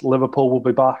that. Liverpool will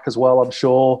be back as well, I'm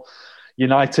sure.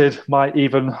 United might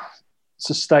even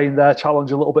sustain their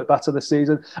challenge a little bit better this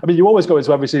season. I mean, you always go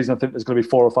into every season and think there's going to be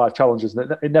 4 or 5 challenges,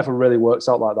 and it never really works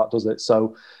out like that, does it?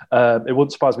 So it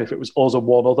wouldn't surprise me if it was us and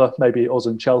one other, maybe us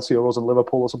and Chelsea or us and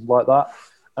Liverpool or something like that.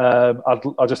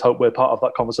 I just hope we're part of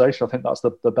that conversation. I think that's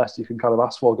the best you can kind of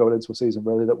ask for going into a season,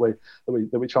 really, that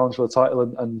we challenge for the title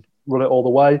and run it all the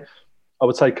way. I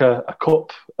would take a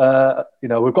cup.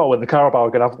 We've got to win the Carabao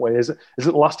again, haven't we? Is it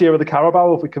the last year of the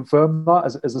Carabao? Have we confirmed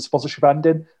that? Is the sponsorship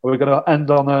ending? Are we going to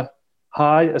end on a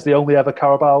high as the only ever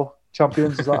Carabao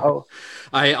champions? Is that how?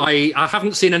 I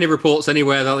haven't seen any reports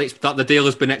anywhere that the deal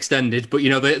has been extended, but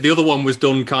the other one was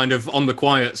done kind of on the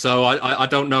quiet, so I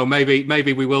don't know.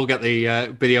 Maybe we will get be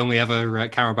the only ever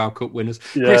Carabao Cup winners.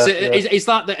 Yeah, Chris,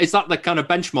 yeah. Is that the kind of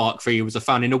benchmark for you as a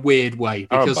fan in a weird way?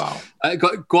 Because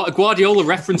Guardiola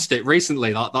referenced it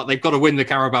recently that they've got to win the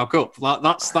Carabao Cup.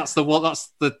 That's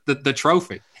the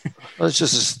trophy. Well, there's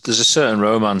a certain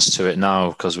romance to it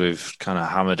now because we've kind of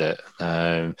hammered it.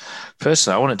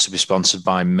 Personally, I want it to be sponsored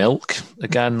by milk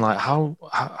again. Like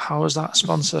how is that a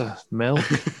sponsor? Milk,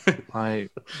 like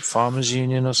Farmers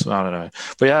Union or something? I don't know.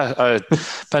 But yeah,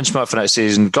 benchmark for next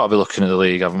season. Got to be looking at the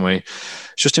league, haven't we?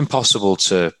 It's just impossible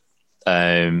to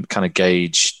kind of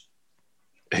gauge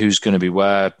who's going to be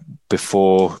where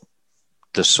before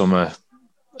the summer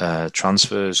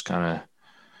transfers kind of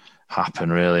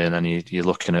happen, really, and then you're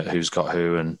looking at who's got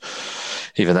who, and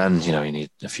even then, you need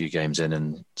a few games in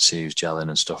and see who's gelling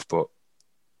and stuff. But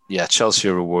yeah, Chelsea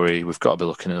are a worry. We've got to be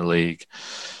looking at the league,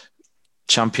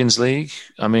 Champions League.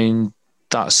 I mean,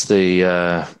 that's the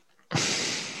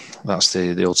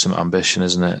ultimate ambition,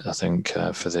 isn't it? I think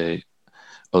for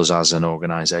us as an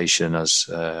organisation, as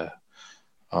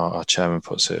our chairman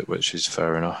puts it, which is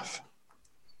fair enough.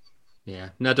 Yeah,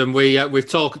 Nedum, we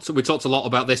talked a lot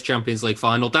about this Champions League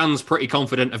final. Dan's pretty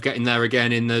confident of getting there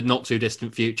again in the not too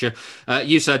distant future.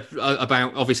 You said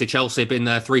about obviously Chelsea being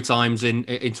there 3 times in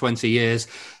 20 years.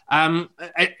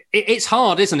 It's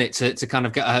hard, isn't it, to kind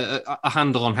of get a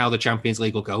handle on how the Champions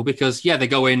League will go, because they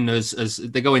go in as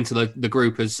they go into the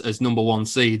group as number 1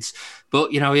 seeds, but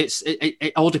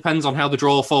it all depends on how the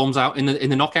draw forms out in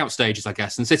the knockout stages, I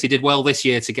guess. And City did well this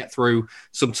year to get through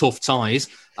some tough ties.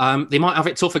 They might have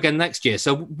it tough again next year.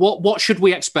 So what should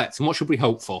we expect and what should we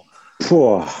hope for?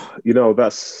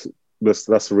 That's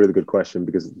a really good question,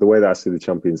 because the way that I see the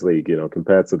Champions League,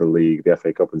 compared to the league, the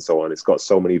FA Cup and so on, it's got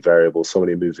so many variables, so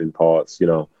many moving parts.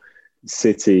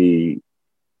 City,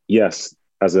 yes,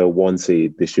 as a 1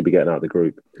 seed, they should be getting out of the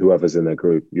group. Whoever's in their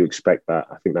group, you expect that.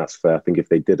 I think that's fair. I think if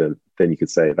they didn't, then you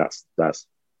could say that's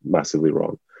massively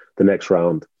wrong. The next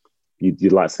round,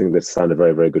 you'd like to think they stand a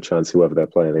very, very good chance, whoever they're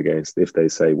playing against, if they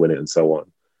say win it and so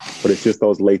on. But it's just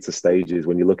those later stages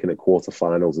when you're looking at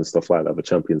quarterfinals and stuff like that of the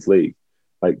Champions League.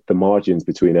 Like the margins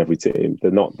between every team, they're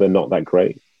not that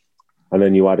great. And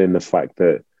then you add in the fact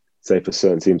that, say, for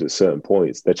certain teams at certain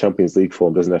points, their Champions League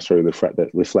form doesn't necessarily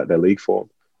reflect their league form.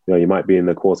 You might be in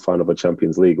the quarterfinal of a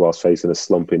Champions League whilst facing a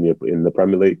slump in the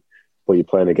Premier League, but you're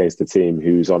playing against a team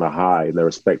who's on a high in their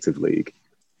respective league.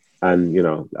 And,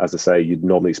 as I say, you'd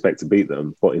normally expect to beat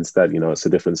them, but instead, it's a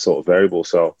different sort of variable.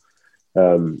 So I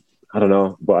don't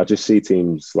know, but I just see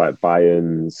teams like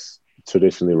Bayern's,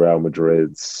 traditionally Real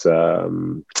Madrid's,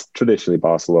 traditionally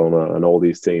Barcelona, and all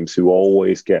these teams who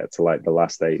always get to like the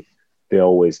last 8. They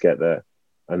always get there.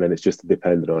 And then it's just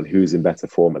dependent on who's in better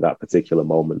form at that particular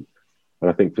moment. And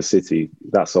I think for City,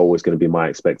 that's always going to be my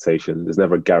expectation. There's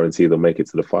never a guarantee they'll make it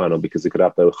to the final, because they could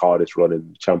have the hardest run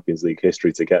in Champions League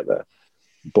history to get there.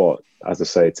 But as I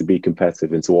say, to be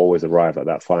competitive and to always arrive at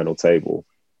that final table,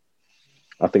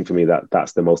 I think for me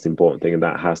that's the most important thing, and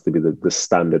that has to be the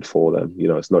standard for them.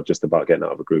 It's not just about getting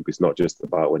out of a group. It's not just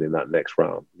about winning that next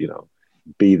round.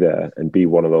 Be there and be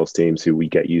one of those teams who we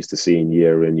get used to seeing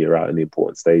year in, year out in the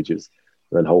important stages.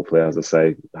 And then hopefully, as I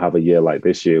say, have a year like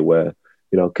this year where,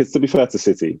 because to be fair to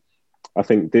City, I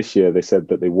think this year they said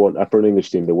that they won, for an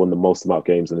English team, they won the most amount of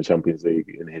games in the Champions League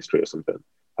in history or something.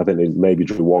 I think they maybe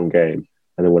drew 1 game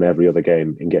and then won every other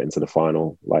game and get into the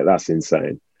final. Like, that's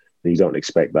insane. You don't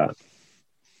expect that.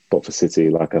 But for City,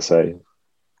 like I say, I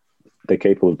think they're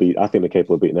capable of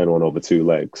beating anyone over 2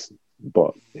 legs.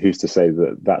 But who's to say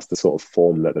that that's the sort of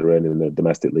form that they're in the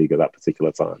domestic league at that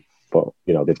particular time? But,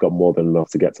 you know, they've got more than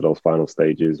enough to get to those final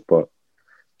stages. But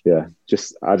yeah,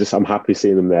 I'm happy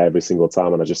seeing them there every single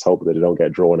time. And I just hope that they don't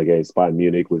get drawn against Bayern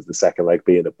Munich, with the second leg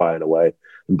being at Bayern away.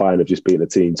 And Bayern have just beaten a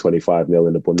team 25-0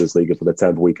 in the Bundesliga for the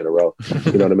 10th week in a row.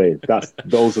 You know what I mean?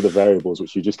 Those are the variables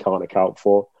which you just can't account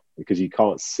for, because you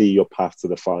can't see your path to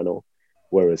the final.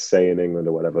 Whereas, say, in England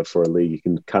or whatever, for a league, you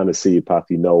can kind of see your path.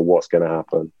 You know what's going to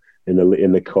happen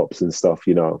in the cups and stuff.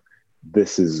 You know,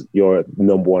 you're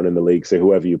number one in the league, so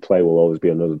whoever you play will always be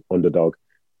an underdog.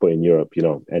 But in Europe, you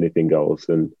know, anything goes,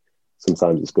 and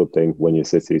sometimes it's a good thing when you're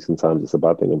City. Sometimes it's a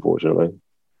bad thing, unfortunately.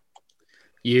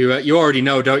 You already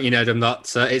know, don't you, Nedum,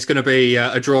 that it's going to be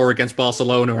a draw against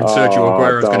Barcelona, and Sergio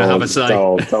Aguero is going to have a say.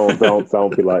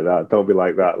 Don't be like that. Don't be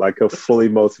like that. Like a fully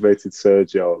motivated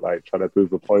Sergio, like trying to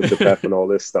prove a point to Pep and all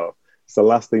this stuff. It's the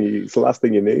last thing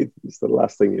you need. It's the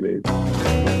last thing you need.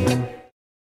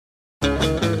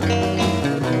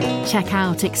 Check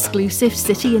out exclusive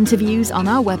City interviews on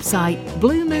our website,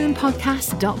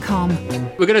 bluemoonpodcast.com.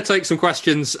 We're going to take some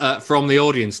questions from the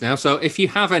audience now. So if you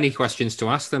have any questions to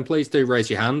ask, then please do raise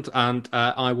your hand and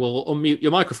I will unmute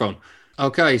your microphone.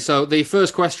 Okay, so the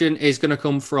first question is going to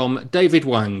come from David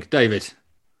Wang. David.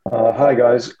 Hi,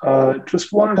 guys.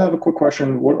 Just wanted to have a quick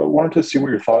question. Wanted to see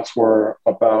what your thoughts were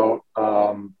about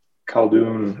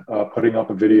Khaldoon putting up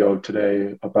a video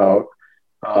today about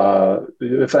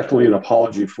effectively an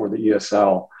apology for the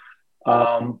ESL.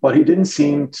 But he didn't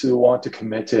seem to want to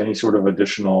commit to any sort of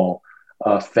additional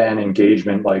fan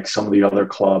engagement like some of the other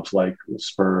clubs like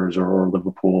Spurs or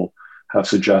Liverpool have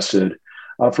suggested.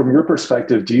 From your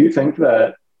perspective, do you think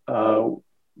that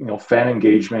fan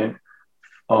engagement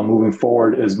moving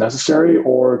forward is necessary,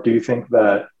 or do you think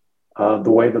that the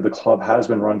way that the club has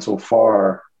been run so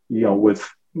far, with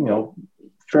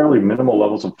fairly minimal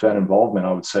levels of fan involvement,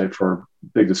 I would say, for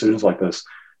big decisions like this,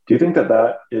 do you think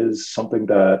that is something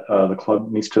that the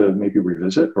club needs to maybe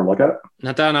revisit or look at?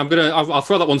 Now, Dan, I'll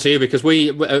throw that one to you, because me,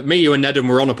 you and Nedum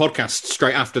were on a podcast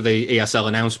straight after the ESL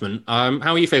announcement. How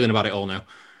are you feeling about it all now?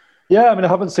 Yeah, I mean, I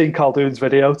haven't seen Khaldoon's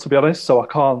video, to be honest, so I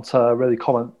can't really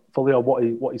comment fully on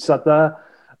what he said there.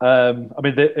 I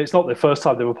mean, it's not the first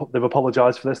time they've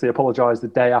apologised for this. They apologised the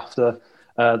day after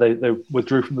they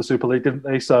withdrew from the Super League, didn't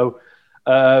they? So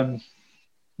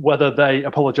whether they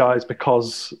apologise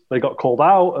because they got called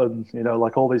out and,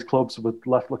 like all these clubs were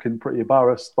left looking pretty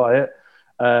embarrassed by it,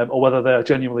 or whether they're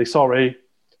genuinely sorry,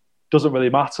 doesn't really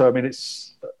matter. I mean,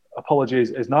 apology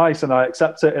is nice and I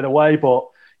accept it in a way, but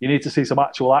you need to see some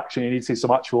actual action. You need to see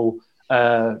some actual,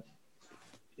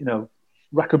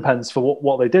 recompense for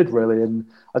what they did, really. And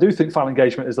I do think fan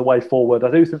engagement is the way forward.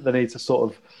 I do think they need to sort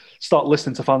of start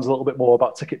listening to fans a little bit more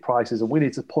about ticket prices, and we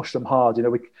need to push them hard. It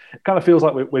kind of feels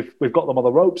like we've got them on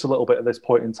the ropes a little bit at this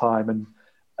point in time,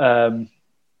 and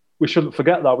we shouldn't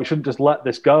forget that. We shouldn't just let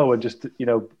this go and just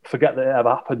forget that it ever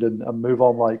happened and move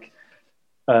on like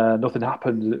nothing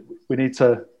happened. We need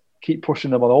to keep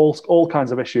pushing them on all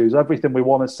kinds of issues, everything we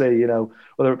want to see.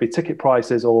 Whether it be ticket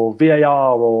prices or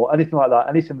VAR or anything like that,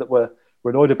 anything that we're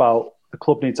annoyed about, the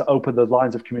club need to open the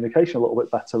lines of communication a little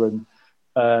bit better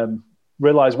and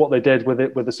realise what they did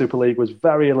with the Super League was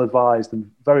very ill-advised and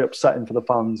very upsetting for the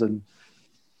fans. And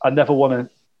I never want to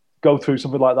go through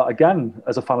something like that again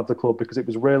as a fan of the club, because it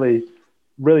was really,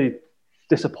 really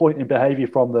disappointing behaviour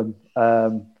from them.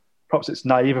 Perhaps it's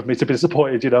naive of me to be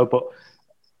disappointed, but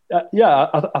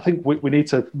I think we need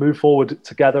to move forward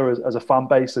together as a fan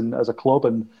base and as a club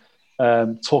and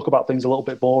talk about things a little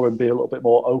bit more and be a little bit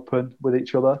more open with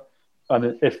each other.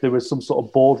 And if there was some sort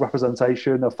of board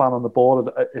representation, a fan on the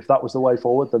board, if that was the way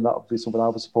forward, then that would be something I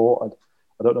would support.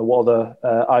 I don't know what other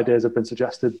ideas have been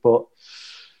suggested, but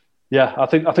yeah, I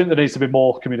think there needs to be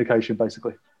more communication,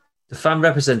 basically. The fan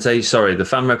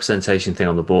representation thing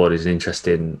on the board is an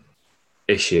interesting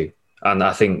issue, and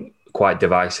I think quite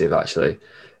divisive, actually.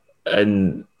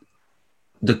 And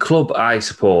the club I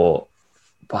support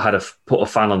put a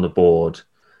fan on the board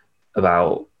it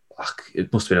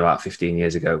must have been about 15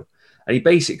 years ago, and he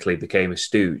basically became a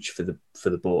stooge for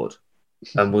the board,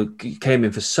 and came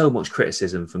in for so much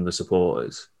criticism from the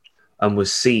supporters, and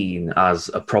was seen as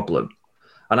a problem.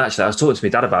 And actually, I was talking to my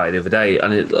dad about it the other day,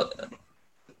 and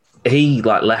he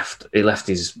left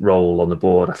his role on the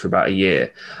board after about a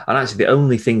year, and actually the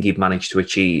only thing he'd managed to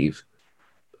achieve,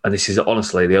 and this is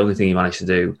honestly the only thing he managed to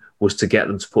do, was to get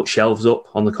them to put shelves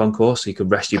up on the concourse so you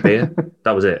could rest your beer.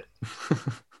 That was it.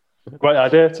 Great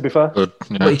idea, to be fair. But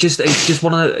it's just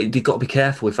one of you've got to be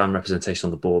careful with fan representation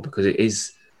on the board, because it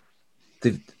is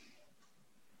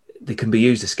they can be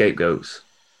used as scapegoats.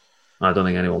 I don't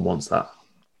think anyone wants that.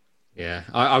 Yeah,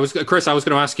 I was Chris. I was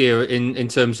going to ask you in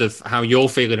terms of how you're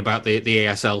feeling about the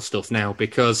ESL stuff now,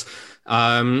 because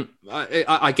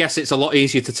I guess it's a lot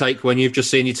easier to take when you've just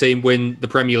seen your team win the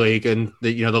Premier League and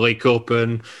the League Cup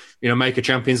and make a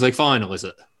Champions League final. Is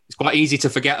it? It's quite easy to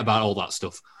forget about all that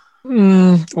stuff.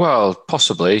 Well,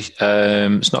 possibly.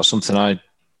 It's not something I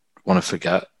want to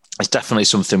forget. It's definitely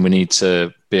something we need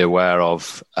to be aware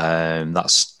of.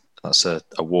 That's a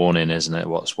warning, isn't it?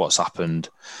 What's happened.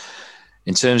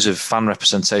 In terms of fan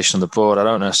representation on the board, I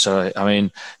don't necessarily. I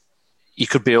mean, you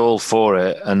could be all for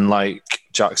it, and like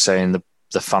Jack's saying,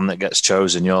 the fan that gets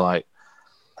chosen, you're like,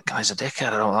 that guy's a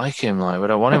dickhead. I don't like him. Like, we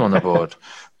don't want him on the board.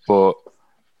 But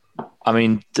I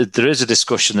mean, there is a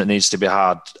discussion that needs to be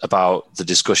had about the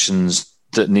discussions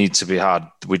that need to be had.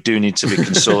 We do need to be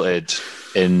consulted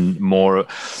in more.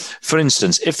 For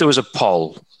instance, if there was a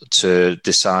poll to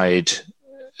decide,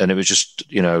 and it was just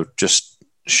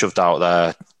shoved out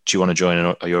there, do you want to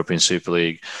join a European Super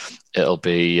League? It'll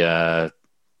be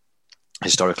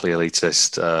historically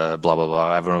elitist, blah, blah,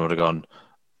 blah. Everyone would have gone,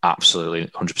 absolutely,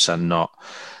 100% not.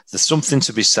 There's something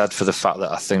to be said for the fact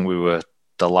that I think we were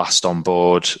the last on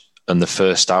board and the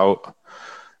first out.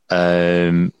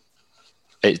 It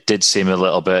did seem a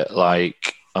little bit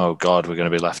like, oh God, we're going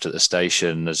to be left at the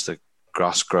station as the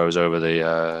grass grows over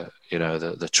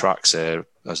the tracks here,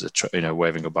 as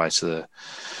waving goodbye to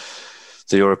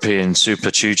the European Super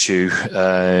Choo Choo.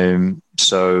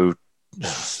 So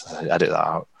edit that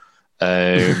out.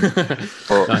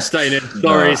 But staying in.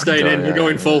 Sorry, staying in. You're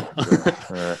going full.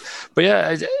 But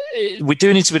yeah, we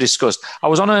do need to be discussed. I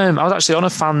was actually on a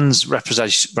fans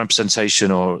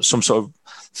representation or some sort of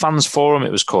fans forum.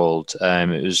 It was called.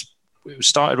 It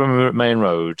started when we were at Main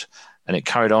Road, and it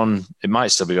carried on. It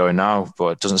might still be going now, but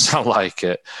it doesn't sound like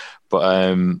it.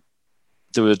 But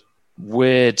there were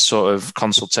weird sort of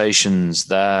consultations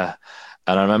there,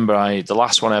 and I remember the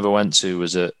last one I ever went to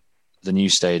was at the new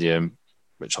stadium,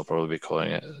 which I'll probably be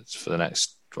calling it for the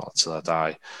next till I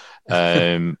die.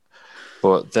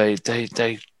 But they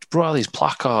brought out these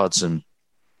placards, and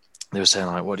they were saying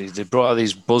like, they brought out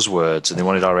these buzzwords, and they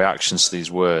wanted our reactions to these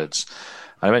words.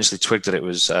 I eventually twigged that it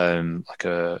was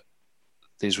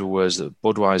these were words that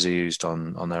Budweiser used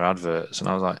on their adverts. And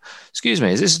I was like, excuse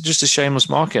me, is this just a shameless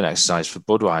marketing exercise for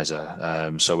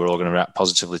Budweiser? So we're all going to react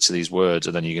positively to these words,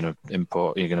 and then you're going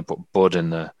to put Bud in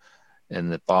the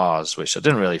bars, which I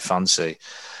didn't really fancy.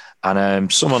 And I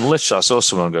saw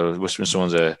someone go whispering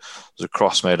someone's there's a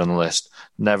cross made on the list,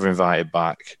 never invited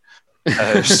back.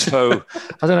 So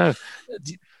I don't know.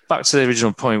 Back to the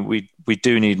original point, we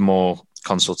do need more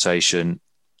consultation.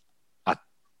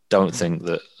 Don't think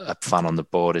that a fan on the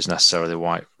board is necessarily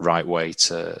the right way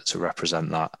to represent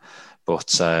that.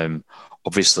 But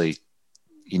obviously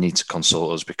you need to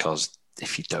consult us, because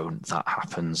if you don't, that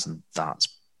happens, and that's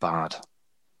bad.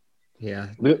 Yeah.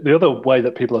 The other way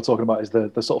that people are talking about is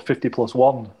the sort of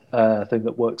 50+1 thing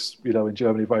that works, in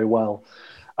Germany very well.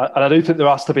 And I do think there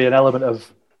has to be an element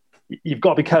of, you've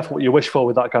got to be careful what you wish for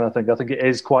with that kind of thing. I think it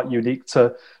is quite unique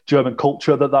to German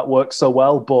culture that works so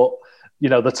well, but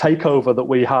the takeover that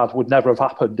we had would never have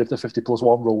happened if the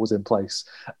 50+1 rule was in place.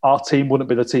 Our team wouldn't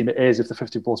be the team it is if the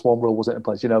 50+1 rule wasn't in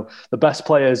place. The best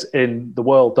players in the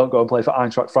world don't go and play for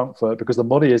Eintracht Frankfurt because the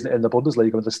money isn't in the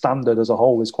Bundesliga, and the standard as a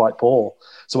whole is quite poor.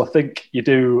 So I think you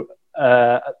do.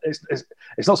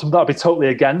 It's not something that I'd be totally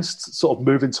against, sort of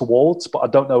moving towards, but I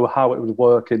don't know how it would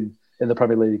work in the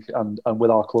Premier League and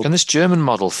with our club. And this German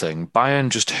model thing, Bayern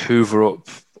just hoover up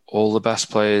all the best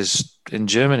players in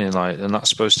Germany, and that's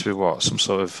supposed to be what?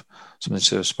 Something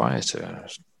to aspire to.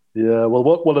 Yeah,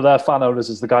 well, one of their fan owners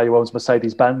is the guy who owns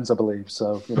Mercedes-Benz, I believe.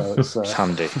 So, it's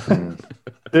handy.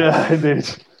 Yeah, indeed.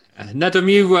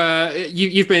 Nedum,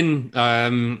 you've been.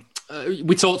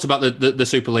 We talked about the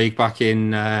Super League back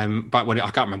when I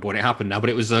can't remember when it happened now, but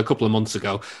it was a couple of months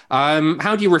ago.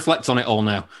 How do you reflect on it all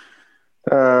now?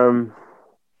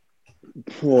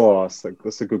 That's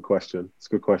a good question. It's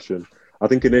a good question. I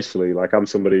think initially, I'm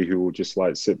somebody who will just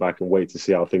sit back and wait to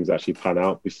see how things actually pan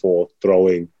out before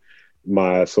throwing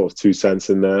my sort of 2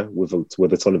 cents in there with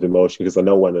a ton of emotion, because I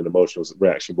know when an emotional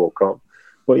reaction will come.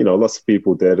 But, lots of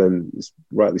people did, and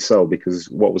rightly so, because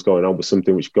what was going on was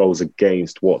something which goes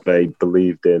against what they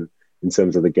believed in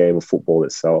terms of the game of football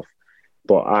itself.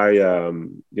 But I,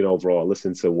 overall,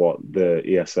 listened to what the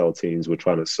ESL teams were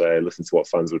trying to say, listened to what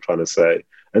fans were trying to say.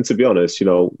 And to be honest,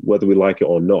 whether we like it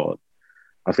or not,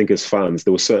 I think as fans,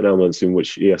 there were certain elements in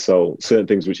which certain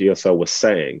things which ESL was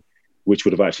saying, which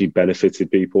would have actually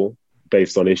benefited people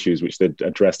based on issues which they'd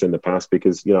addressed in the past.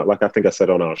 Because, like I think I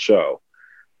said on our show,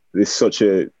 it's such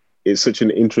an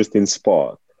interesting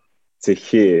spot to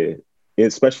hear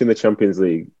especially in the Champions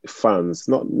League, fans,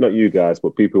 not you guys,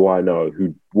 but people who I know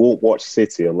who won't watch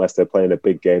City unless they're playing a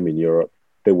big game in Europe,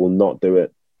 they will not do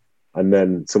it. And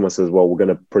then someone says, well, we're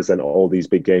going to present all these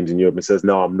big games in Europe, and says,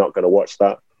 no, I'm not going to watch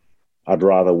that. I'd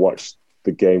rather watch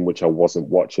the game which I wasn't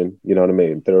watching. You know what I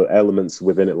mean? There are elements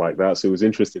within it like that. So it was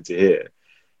interesting to hear.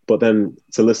 But then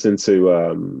to listen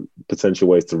to potential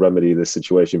ways to remedy this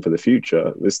situation for the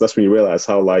future, that's when you realize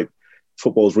how like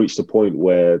football's reached a point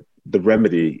where the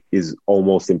remedy is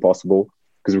almost impossible,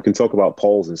 because we can talk about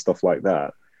polls and stuff like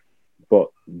that. But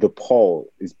the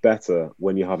poll is better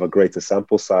when you have a greater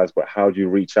sample size. But how do you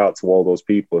reach out to all those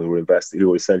people who are invested,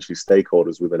 who are essentially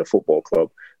stakeholders within a football club,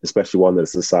 especially one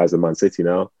that's the size of Man City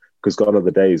now? Because gone are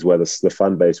the days where the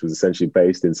fan base was essentially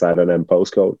based inside an M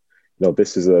postcode. You know,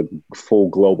 this is a full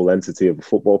global entity of a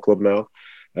football club now.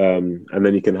 And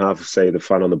then you can have, say, the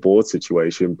fan on the board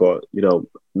situation. But, you know,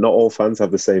 not all fans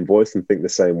have the same voice and think the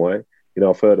same way. You know,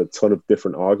 I've heard a ton of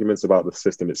different arguments about the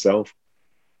system itself.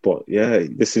 But yeah,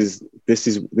 this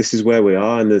is where we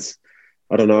are, and there's,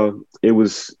 I don't know, it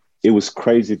was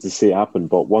crazy to see it happen.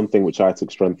 But one thing which I took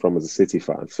strength from as a City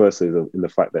fan, firstly, in the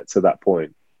fact that to that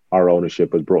point, our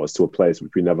ownership has brought us to a place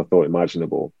which we never thought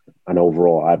imaginable, and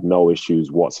overall, I had no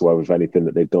issues whatsoever with anything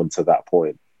that they've done to that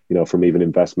point. You know, from even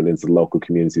investment into the local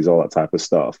communities, all that type of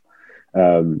stuff.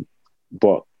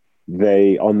 But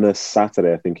they, on the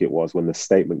Saturday, I think it was, when the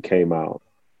statement came out,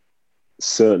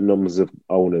 certain numbers of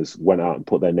owners went out and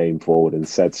put their name forward and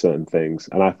said certain things.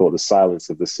 And I thought the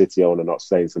silence of the City owner not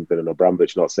saying something and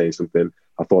Abramovich not saying something,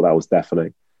 I thought that was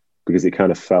deafening, because it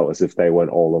kind of felt as if they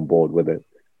weren't all on board with it.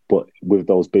 But with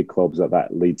those big clubs at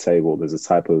that league table, there's a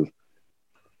type of,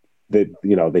 they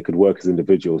could work as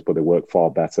individuals, but they work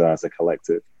far better as a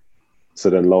collective.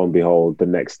 So then lo and behold, the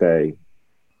next day,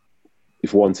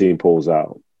 if one team pulls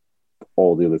out,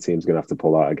 all the other teams are going to have to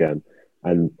pull out again.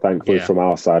 And thankfully, from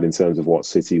our side, in terms of what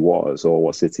City was or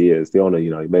what City is, the owner, he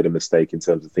made a mistake in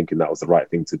terms of thinking that was the right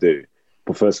thing to do.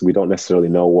 But first, we don't necessarily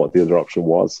know what the other option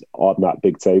was on that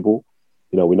big table.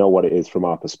 We know what it is from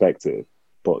our perspective.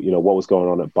 But, what was going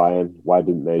on at Bayern? Why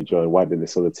didn't they join? Why didn't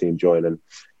this other team join? And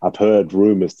I've heard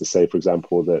rumours to say, for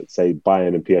example, that, say,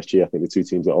 Bayern and PSG, I think the two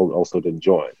teams that also didn't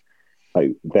join,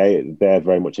 like they're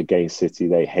very much against City.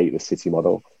 They hate the City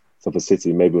model. So for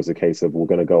City, maybe it was a case of, we're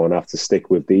going to go and have to stick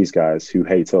with these guys who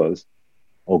hate us,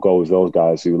 or go with those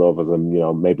guys who love us,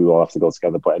 and maybe we'll have to go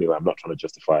together. But anyway, I'm not trying to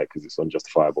justify it because it's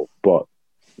unjustifiable. But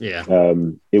yeah,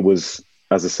 it was,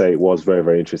 as I say, it was very,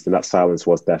 very interesting. That silence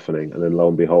was deafening, and then lo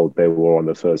and behold, they were one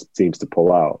of the first teams to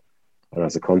pull out. And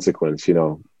as a consequence,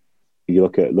 you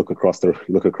look across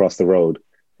the road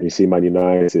and you see Man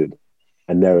United,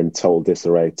 and they're in total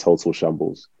disarray, total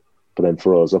shambles. But then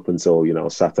for us, up until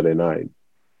Saturday night,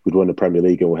 we'd won the Premier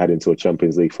League and we're heading to a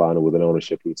Champions League final with an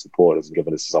ownership who would support us and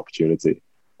given us this opportunity.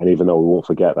 And even though we won't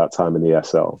forget that time in the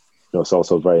ESL, it's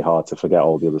also very hard to forget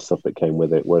all the other stuff that came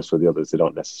with it. Whereas for the others, they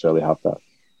don't necessarily have that.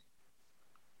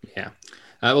 Yeah.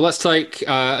 Well, let's take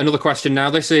another question now.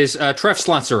 This is Trev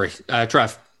Slattery.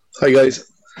 Trev. Hi,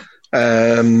 guys.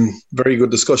 Very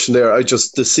good discussion there.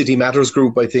 The City Matters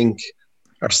group, I think,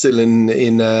 are still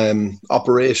in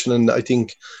operation, and I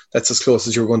think that's as close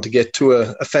as you're going to get to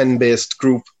a fan-based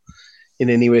group in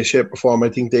any way, shape or form. I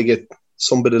think they get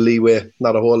some bit of leeway,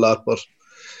 not a whole lot, but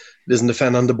it isn't a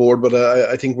fan on the board, but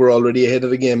I think we're already ahead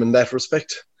of the game in that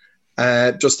respect.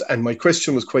 And my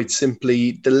question was quite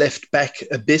simply the left-back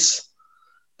abyss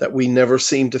that we never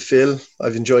seem to fill.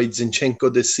 I've enjoyed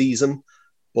Zinchenko this season,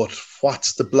 but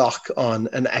what's the block on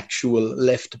an actual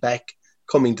left-back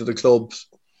coming to the club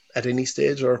at any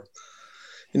stage, or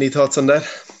any thoughts on that?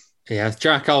 Yeah,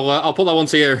 Jack, I'll put that one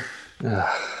to you.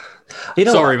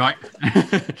 Sorry, Mike.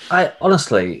 I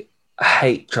honestly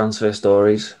hate transfer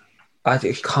stories. I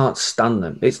can't stand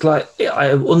them. It's like,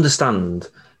 I understand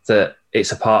that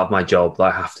it's a part of my job that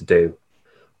I have to do,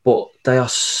 but they are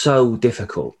so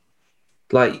difficult.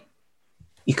 Like,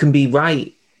 you can be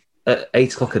right at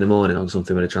 8 o'clock in the morning on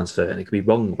something with a transfer, and it can be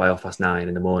wrong by 9:30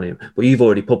 in the morning, but you've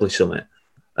already published something.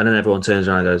 And then everyone turns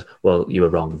around and goes, well, you were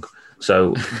wrong.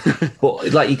 So,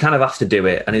 but like, you kind of have to do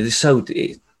it. And they're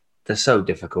so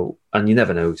difficult, and you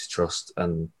never know who to trust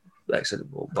and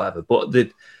whatever. But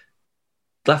the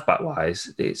left back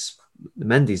wise, it's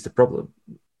Mendy's the problem.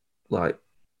 Like,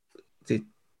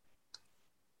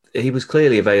 he was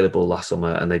clearly available last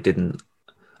summer, and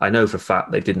I know for a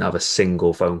fact they didn't have a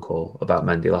single phone call about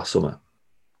Mendy last summer.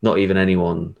 Not even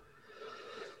anyone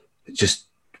just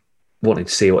wanting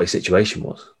to see what his situation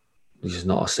was. There's just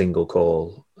not a single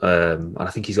call. And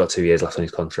I think he's got 2 years left on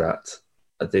his contract.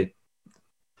 It's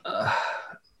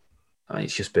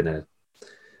just been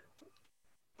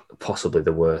possibly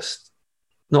the worst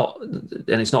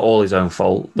it's not all his own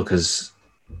fault because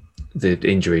the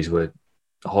injuries were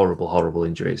horrible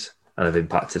injuries and have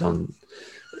impacted on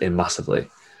him massively.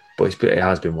 But it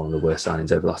has been one of the worst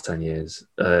signings over the last 10 years.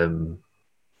 And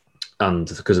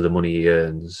because of the money he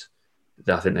earns,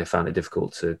 I think they found it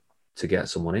difficult to get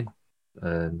someone in.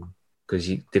 Because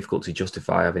it's difficult to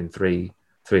justify having three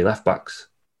left backs,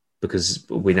 because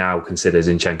we now consider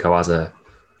Zinchenko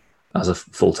as a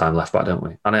full-time left back, don't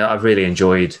we? And I've really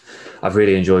enjoyed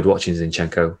watching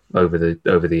Zinchenko over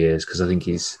the years, because I think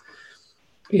he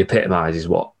epitomises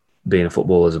what being a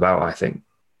footballer is about. I think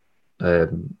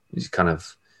he's kind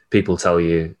of, people tell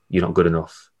you you're not good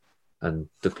enough, and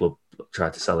the club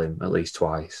tried to sell him at least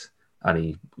twice, and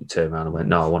he turned around and went,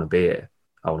 "No, I want to be here.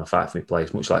 I want to fight for my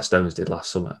place," much like Stones did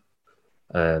last summer.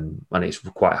 And it's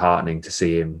quite heartening to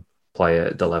see him play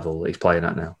at the level he's playing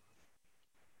at now.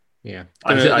 Yeah,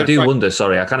 I do wonder.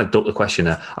 Sorry, I kind of ducked the question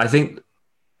there. I think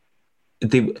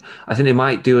they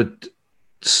might do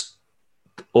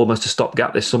almost a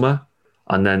stopgap this summer,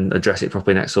 and then address it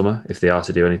properly next summer if they are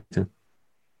to do anything.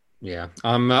 Yeah,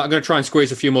 I'm going to try and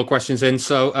squeeze a few more questions in.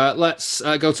 So let's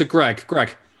go to Greg.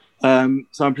 Greg.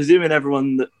 So I'm presuming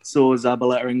everyone that saw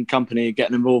Zabaleta and company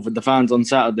getting involved with the fans on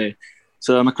Saturday.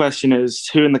 So my question is,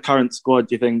 who in the current squad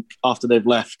do you think, after they've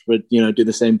left, would do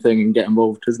the same thing and get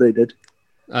involved as they did?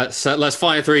 So let's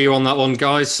fire through you on that one,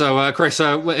 guys. So Chris,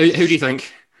 who do you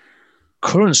think?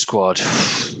 Current squad,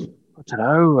 I don't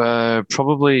know.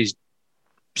 Probably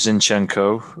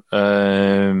Zinchenko.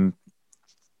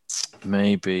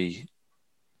 Maybe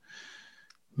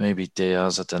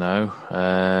Diaz. I don't know.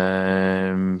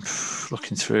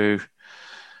 Looking through.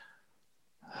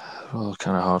 Well,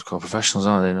 kind of hardcore professionals,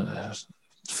 aren't they?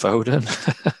 Foden.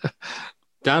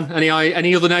 Dan,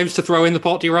 any other names to throw in the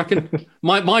pot, do you reckon?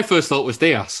 My first thought was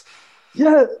Diaz.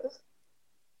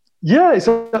 Yeah, it's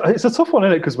a tough one,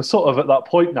 isn't it? Because we're sort of at that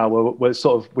point now where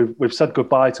we've said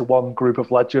goodbye to one group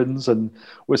of legends, and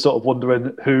we're sort of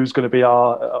wondering who's going to be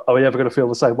are we ever going to feel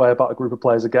the same way about a group of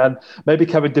players again? Maybe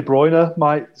Kevin De Bruyne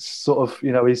might sort of,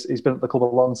 he's been at the club a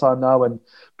long time now and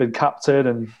been captain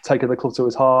and taken the club to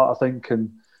his heart, I think, and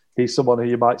he's someone who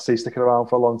you might see sticking around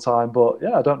for a long time. But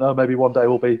yeah, I don't know. Maybe one day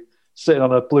we'll be sitting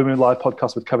on a Blue Moon Live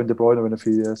podcast with Kevin De Bruyne in a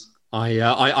few years.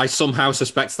 I somehow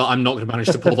suspect that I'm not going to manage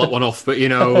to pull that one off, but you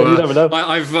never know.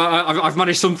 I've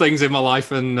managed some things in my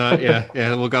life, and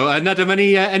we'll go. Nedum,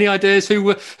 any ideas? Who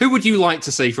would you like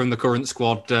to see from the current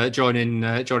squad joining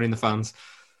the fans?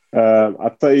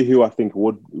 I'd tell you who I think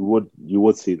you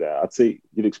would see there. I'd say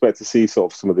you'd expect to see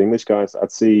sort of some of the English guys.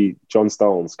 I'd see John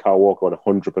Stones, Kyle Walker on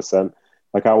 100%.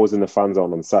 Like, I was in the fan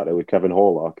zone on Saturday with Kevin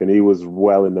Horlock, and he was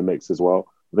well in the mix as well.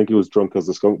 I think he was drunk as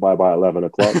a skunk by 11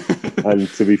 o'clock. And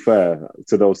to be fair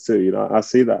to those two, I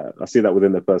see that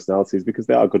within their personalities, because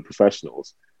they are good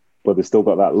professionals, but they've still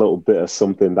got that little bit of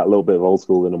something, that little bit of old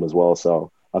school in them as well.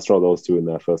 So I'll throw those two in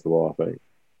there first of all, I think.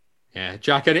 Yeah,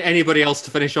 Jack. Anybody else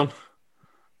to finish on?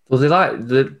 Well,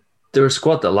 they're a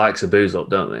squad that likes a booze up,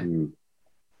 don't they?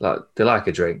 Like, they like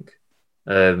a drink.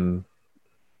 I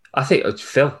think it's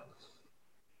Phil.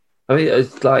 I mean,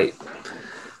 it's like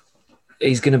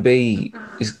he's going to play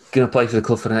for the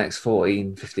club for the next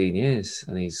 14, 15 years,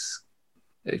 and he's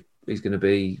going to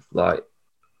be like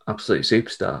absolute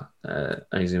superstar,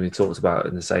 and he's going to be talked about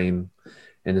in the same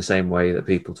way that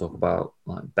people talk about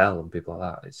like Bell and people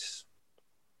like that. It's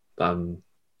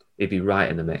he'd be right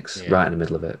in the mix, right in the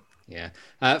middle of it. Yeah.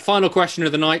 Final question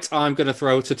of the night, I'm going to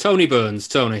throw to Tony Burns.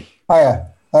 Tony. Hiya.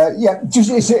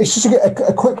 It's just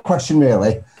a quick question,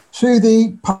 really. Through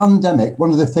the pandemic,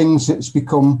 one of the things that's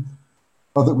become,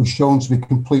 or that was shown to be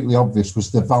completely obvious,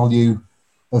 was the value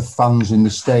of fans in the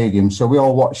stadium. So we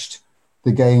all watched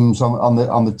the games on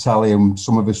the telly, and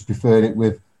some of us preferred it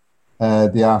with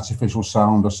the artificial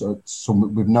sound, or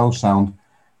some with no sound.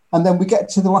 And then we get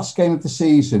to the last game of the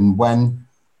season when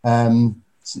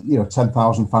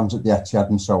 10,000 fans at the Etihad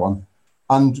and so on.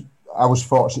 And I was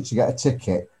fortunate to get a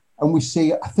ticket, and we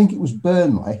see, I think it was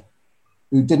Burnley,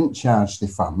 who didn't charge the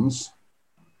fans,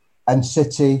 and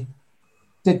City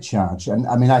did charge. And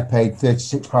I mean, I paid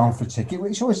 £36 for a ticket,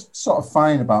 which I was sort of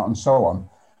fine about and so on.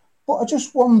 But I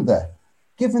just wonder,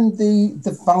 given the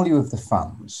value of the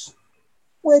fans,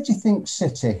 where do you think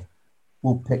City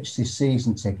will pitch this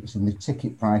season tickets and the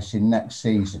ticket pricing next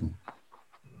season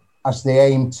as they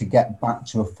aim to get back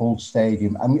to a full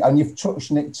stadium? And you've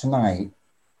touched on it tonight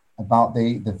about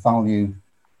the value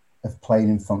of playing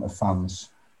in front of fans.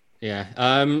 Yeah,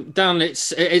 Dan,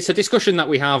 it's a discussion that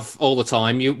we have all the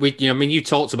time. You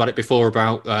talked about it before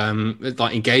about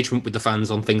like engagement with the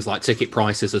fans on things like ticket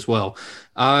prices as well.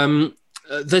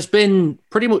 there's been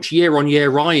pretty much year-on-year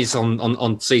rise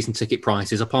on season ticket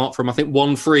prices, apart from, I think,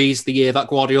 one freeze the year that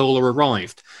Guardiola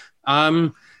arrived.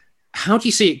 How do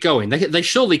you see it going? They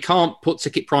surely can't put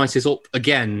ticket prices up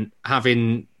again,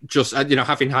 having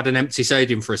had an empty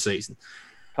stadium for a season.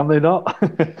 Can they not?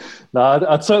 No,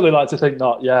 I'd certainly like to think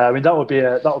not. Yeah, I mean that would be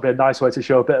a nice way to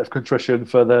show a bit of contrition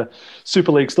for the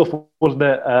Super League stuff, wouldn't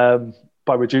it?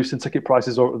 By reducing ticket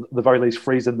prices or at the very least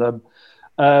freezing them.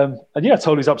 And yeah,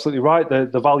 Tony's absolutely right.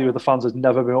 The value of the fans has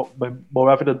never been more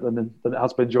evident than it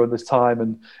has been during this time,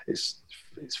 and it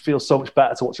feels so much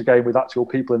better to watch a game with actual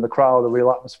people in the crowd, a real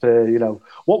atmosphere. You know,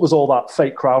 what was all that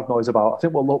fake crowd noise about? I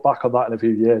think we'll look back on that in a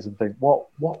few years and think, what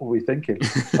were we thinking?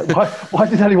 Like, why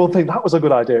did anyone think that was a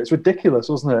good idea? It's ridiculous,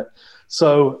 wasn't it?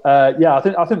 So yeah,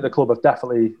 I think the club have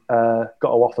definitely got to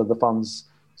offer the fans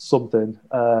something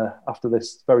after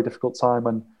this very difficult time,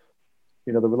 and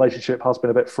you know the relationship has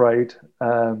been a bit frayed.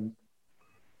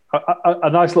 A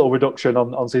nice little reduction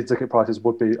on season ticket prices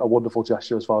would be a wonderful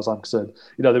gesture as far as I'm concerned.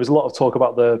 You know, there was a lot of talk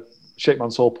about the Sheikh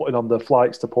Mansour putting on the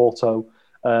flights to Porto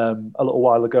a little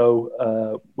while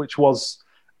ago, which was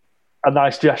a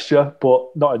nice gesture, but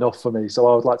not enough for me. So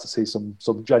I would like to see some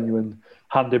genuine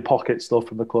hand-in-pocket stuff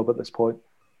from the club at this point.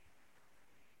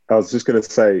 I was just going to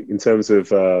say, in terms of,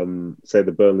 say,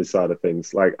 the Burnley side of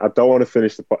things, like I don't want to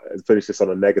finish this on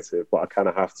a negative, but I kind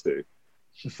of have to.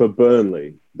 For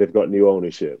Burnley, they've got new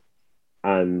ownership,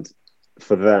 and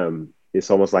for them, it's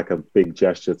almost like a big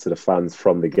gesture to the fans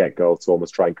from the get-go to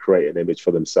almost try and create an image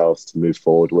for themselves to move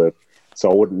forward with. So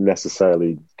I wouldn't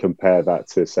necessarily compare that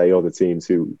to, say, other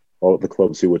teams or the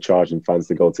clubs who were charging fans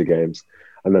to go to games.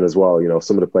 And then as well, you know,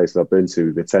 some of the places I've been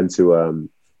to, they tend to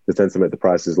make the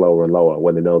prices lower and lower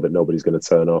when they know that nobody's going to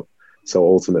turn up. So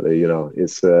ultimately, you know,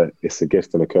 it's a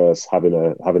gift and a curse having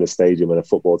a stadium and a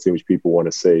football team which people want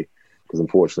to see. Because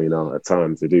unfortunately, you know, at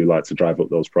times they do like to drive up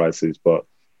those prices. But,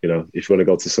 you know, if you want to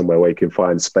go to somewhere where you can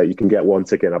find space, you can get one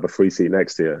ticket and have a free seat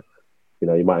next to you. You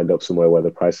know, you might end up somewhere where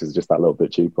the price is just that little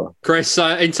bit cheaper. Chris,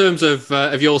 in terms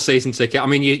of your season ticket, I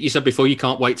mean, you said before you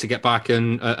can't wait to get back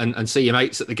and see your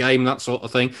mates at the game, that sort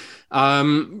of thing.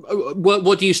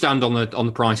 What do you stand on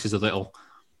the prices of it all?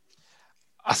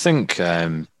 I think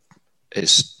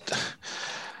it's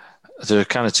there are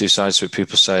kind of two sides to it.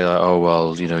 People say like, oh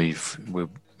well, you know, we're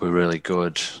really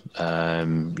good.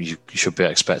 You should be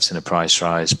expecting a price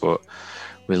rise, but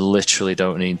we literally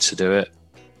don't need to do it.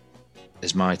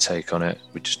 Is my take on it.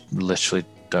 We just literally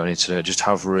don't need to do it. Just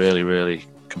have really, really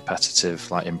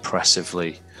competitive, like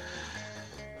impressively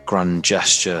grand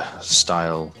gesture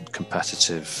style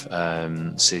competitive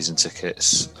season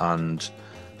tickets, and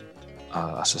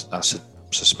I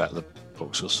suspect the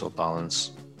books will still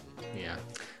balance. Yeah.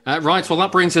 Right, well,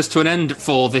 that brings us to an end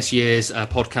for this year's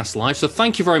podcast live. So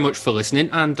thank you very much for listening,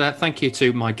 and thank you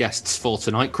to my guests for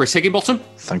tonight. Chris Higginbottom.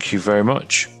 Thank you very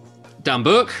much. Dan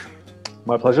Burke.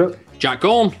 My pleasure. Jack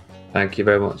Gorn. Thank you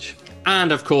very much.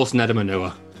 And, of course, Nedum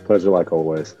Onuoha. Pleasure like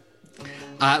always.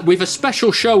 We've a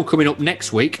special show coming up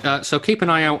next week, so keep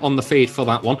an eye out on the feed for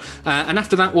that one. And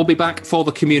after that, we'll be back for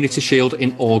the Community Shield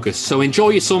in August. So enjoy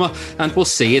your summer, and we'll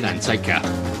see you then. Take care.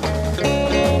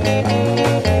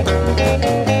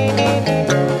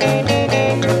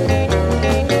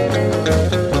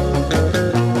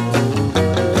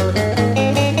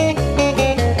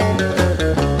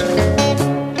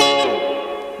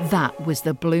 Was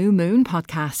the Blue Moon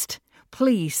Podcast.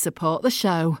 Please support the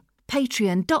show.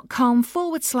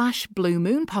 Patreon.com/Blue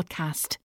Moon Podcast.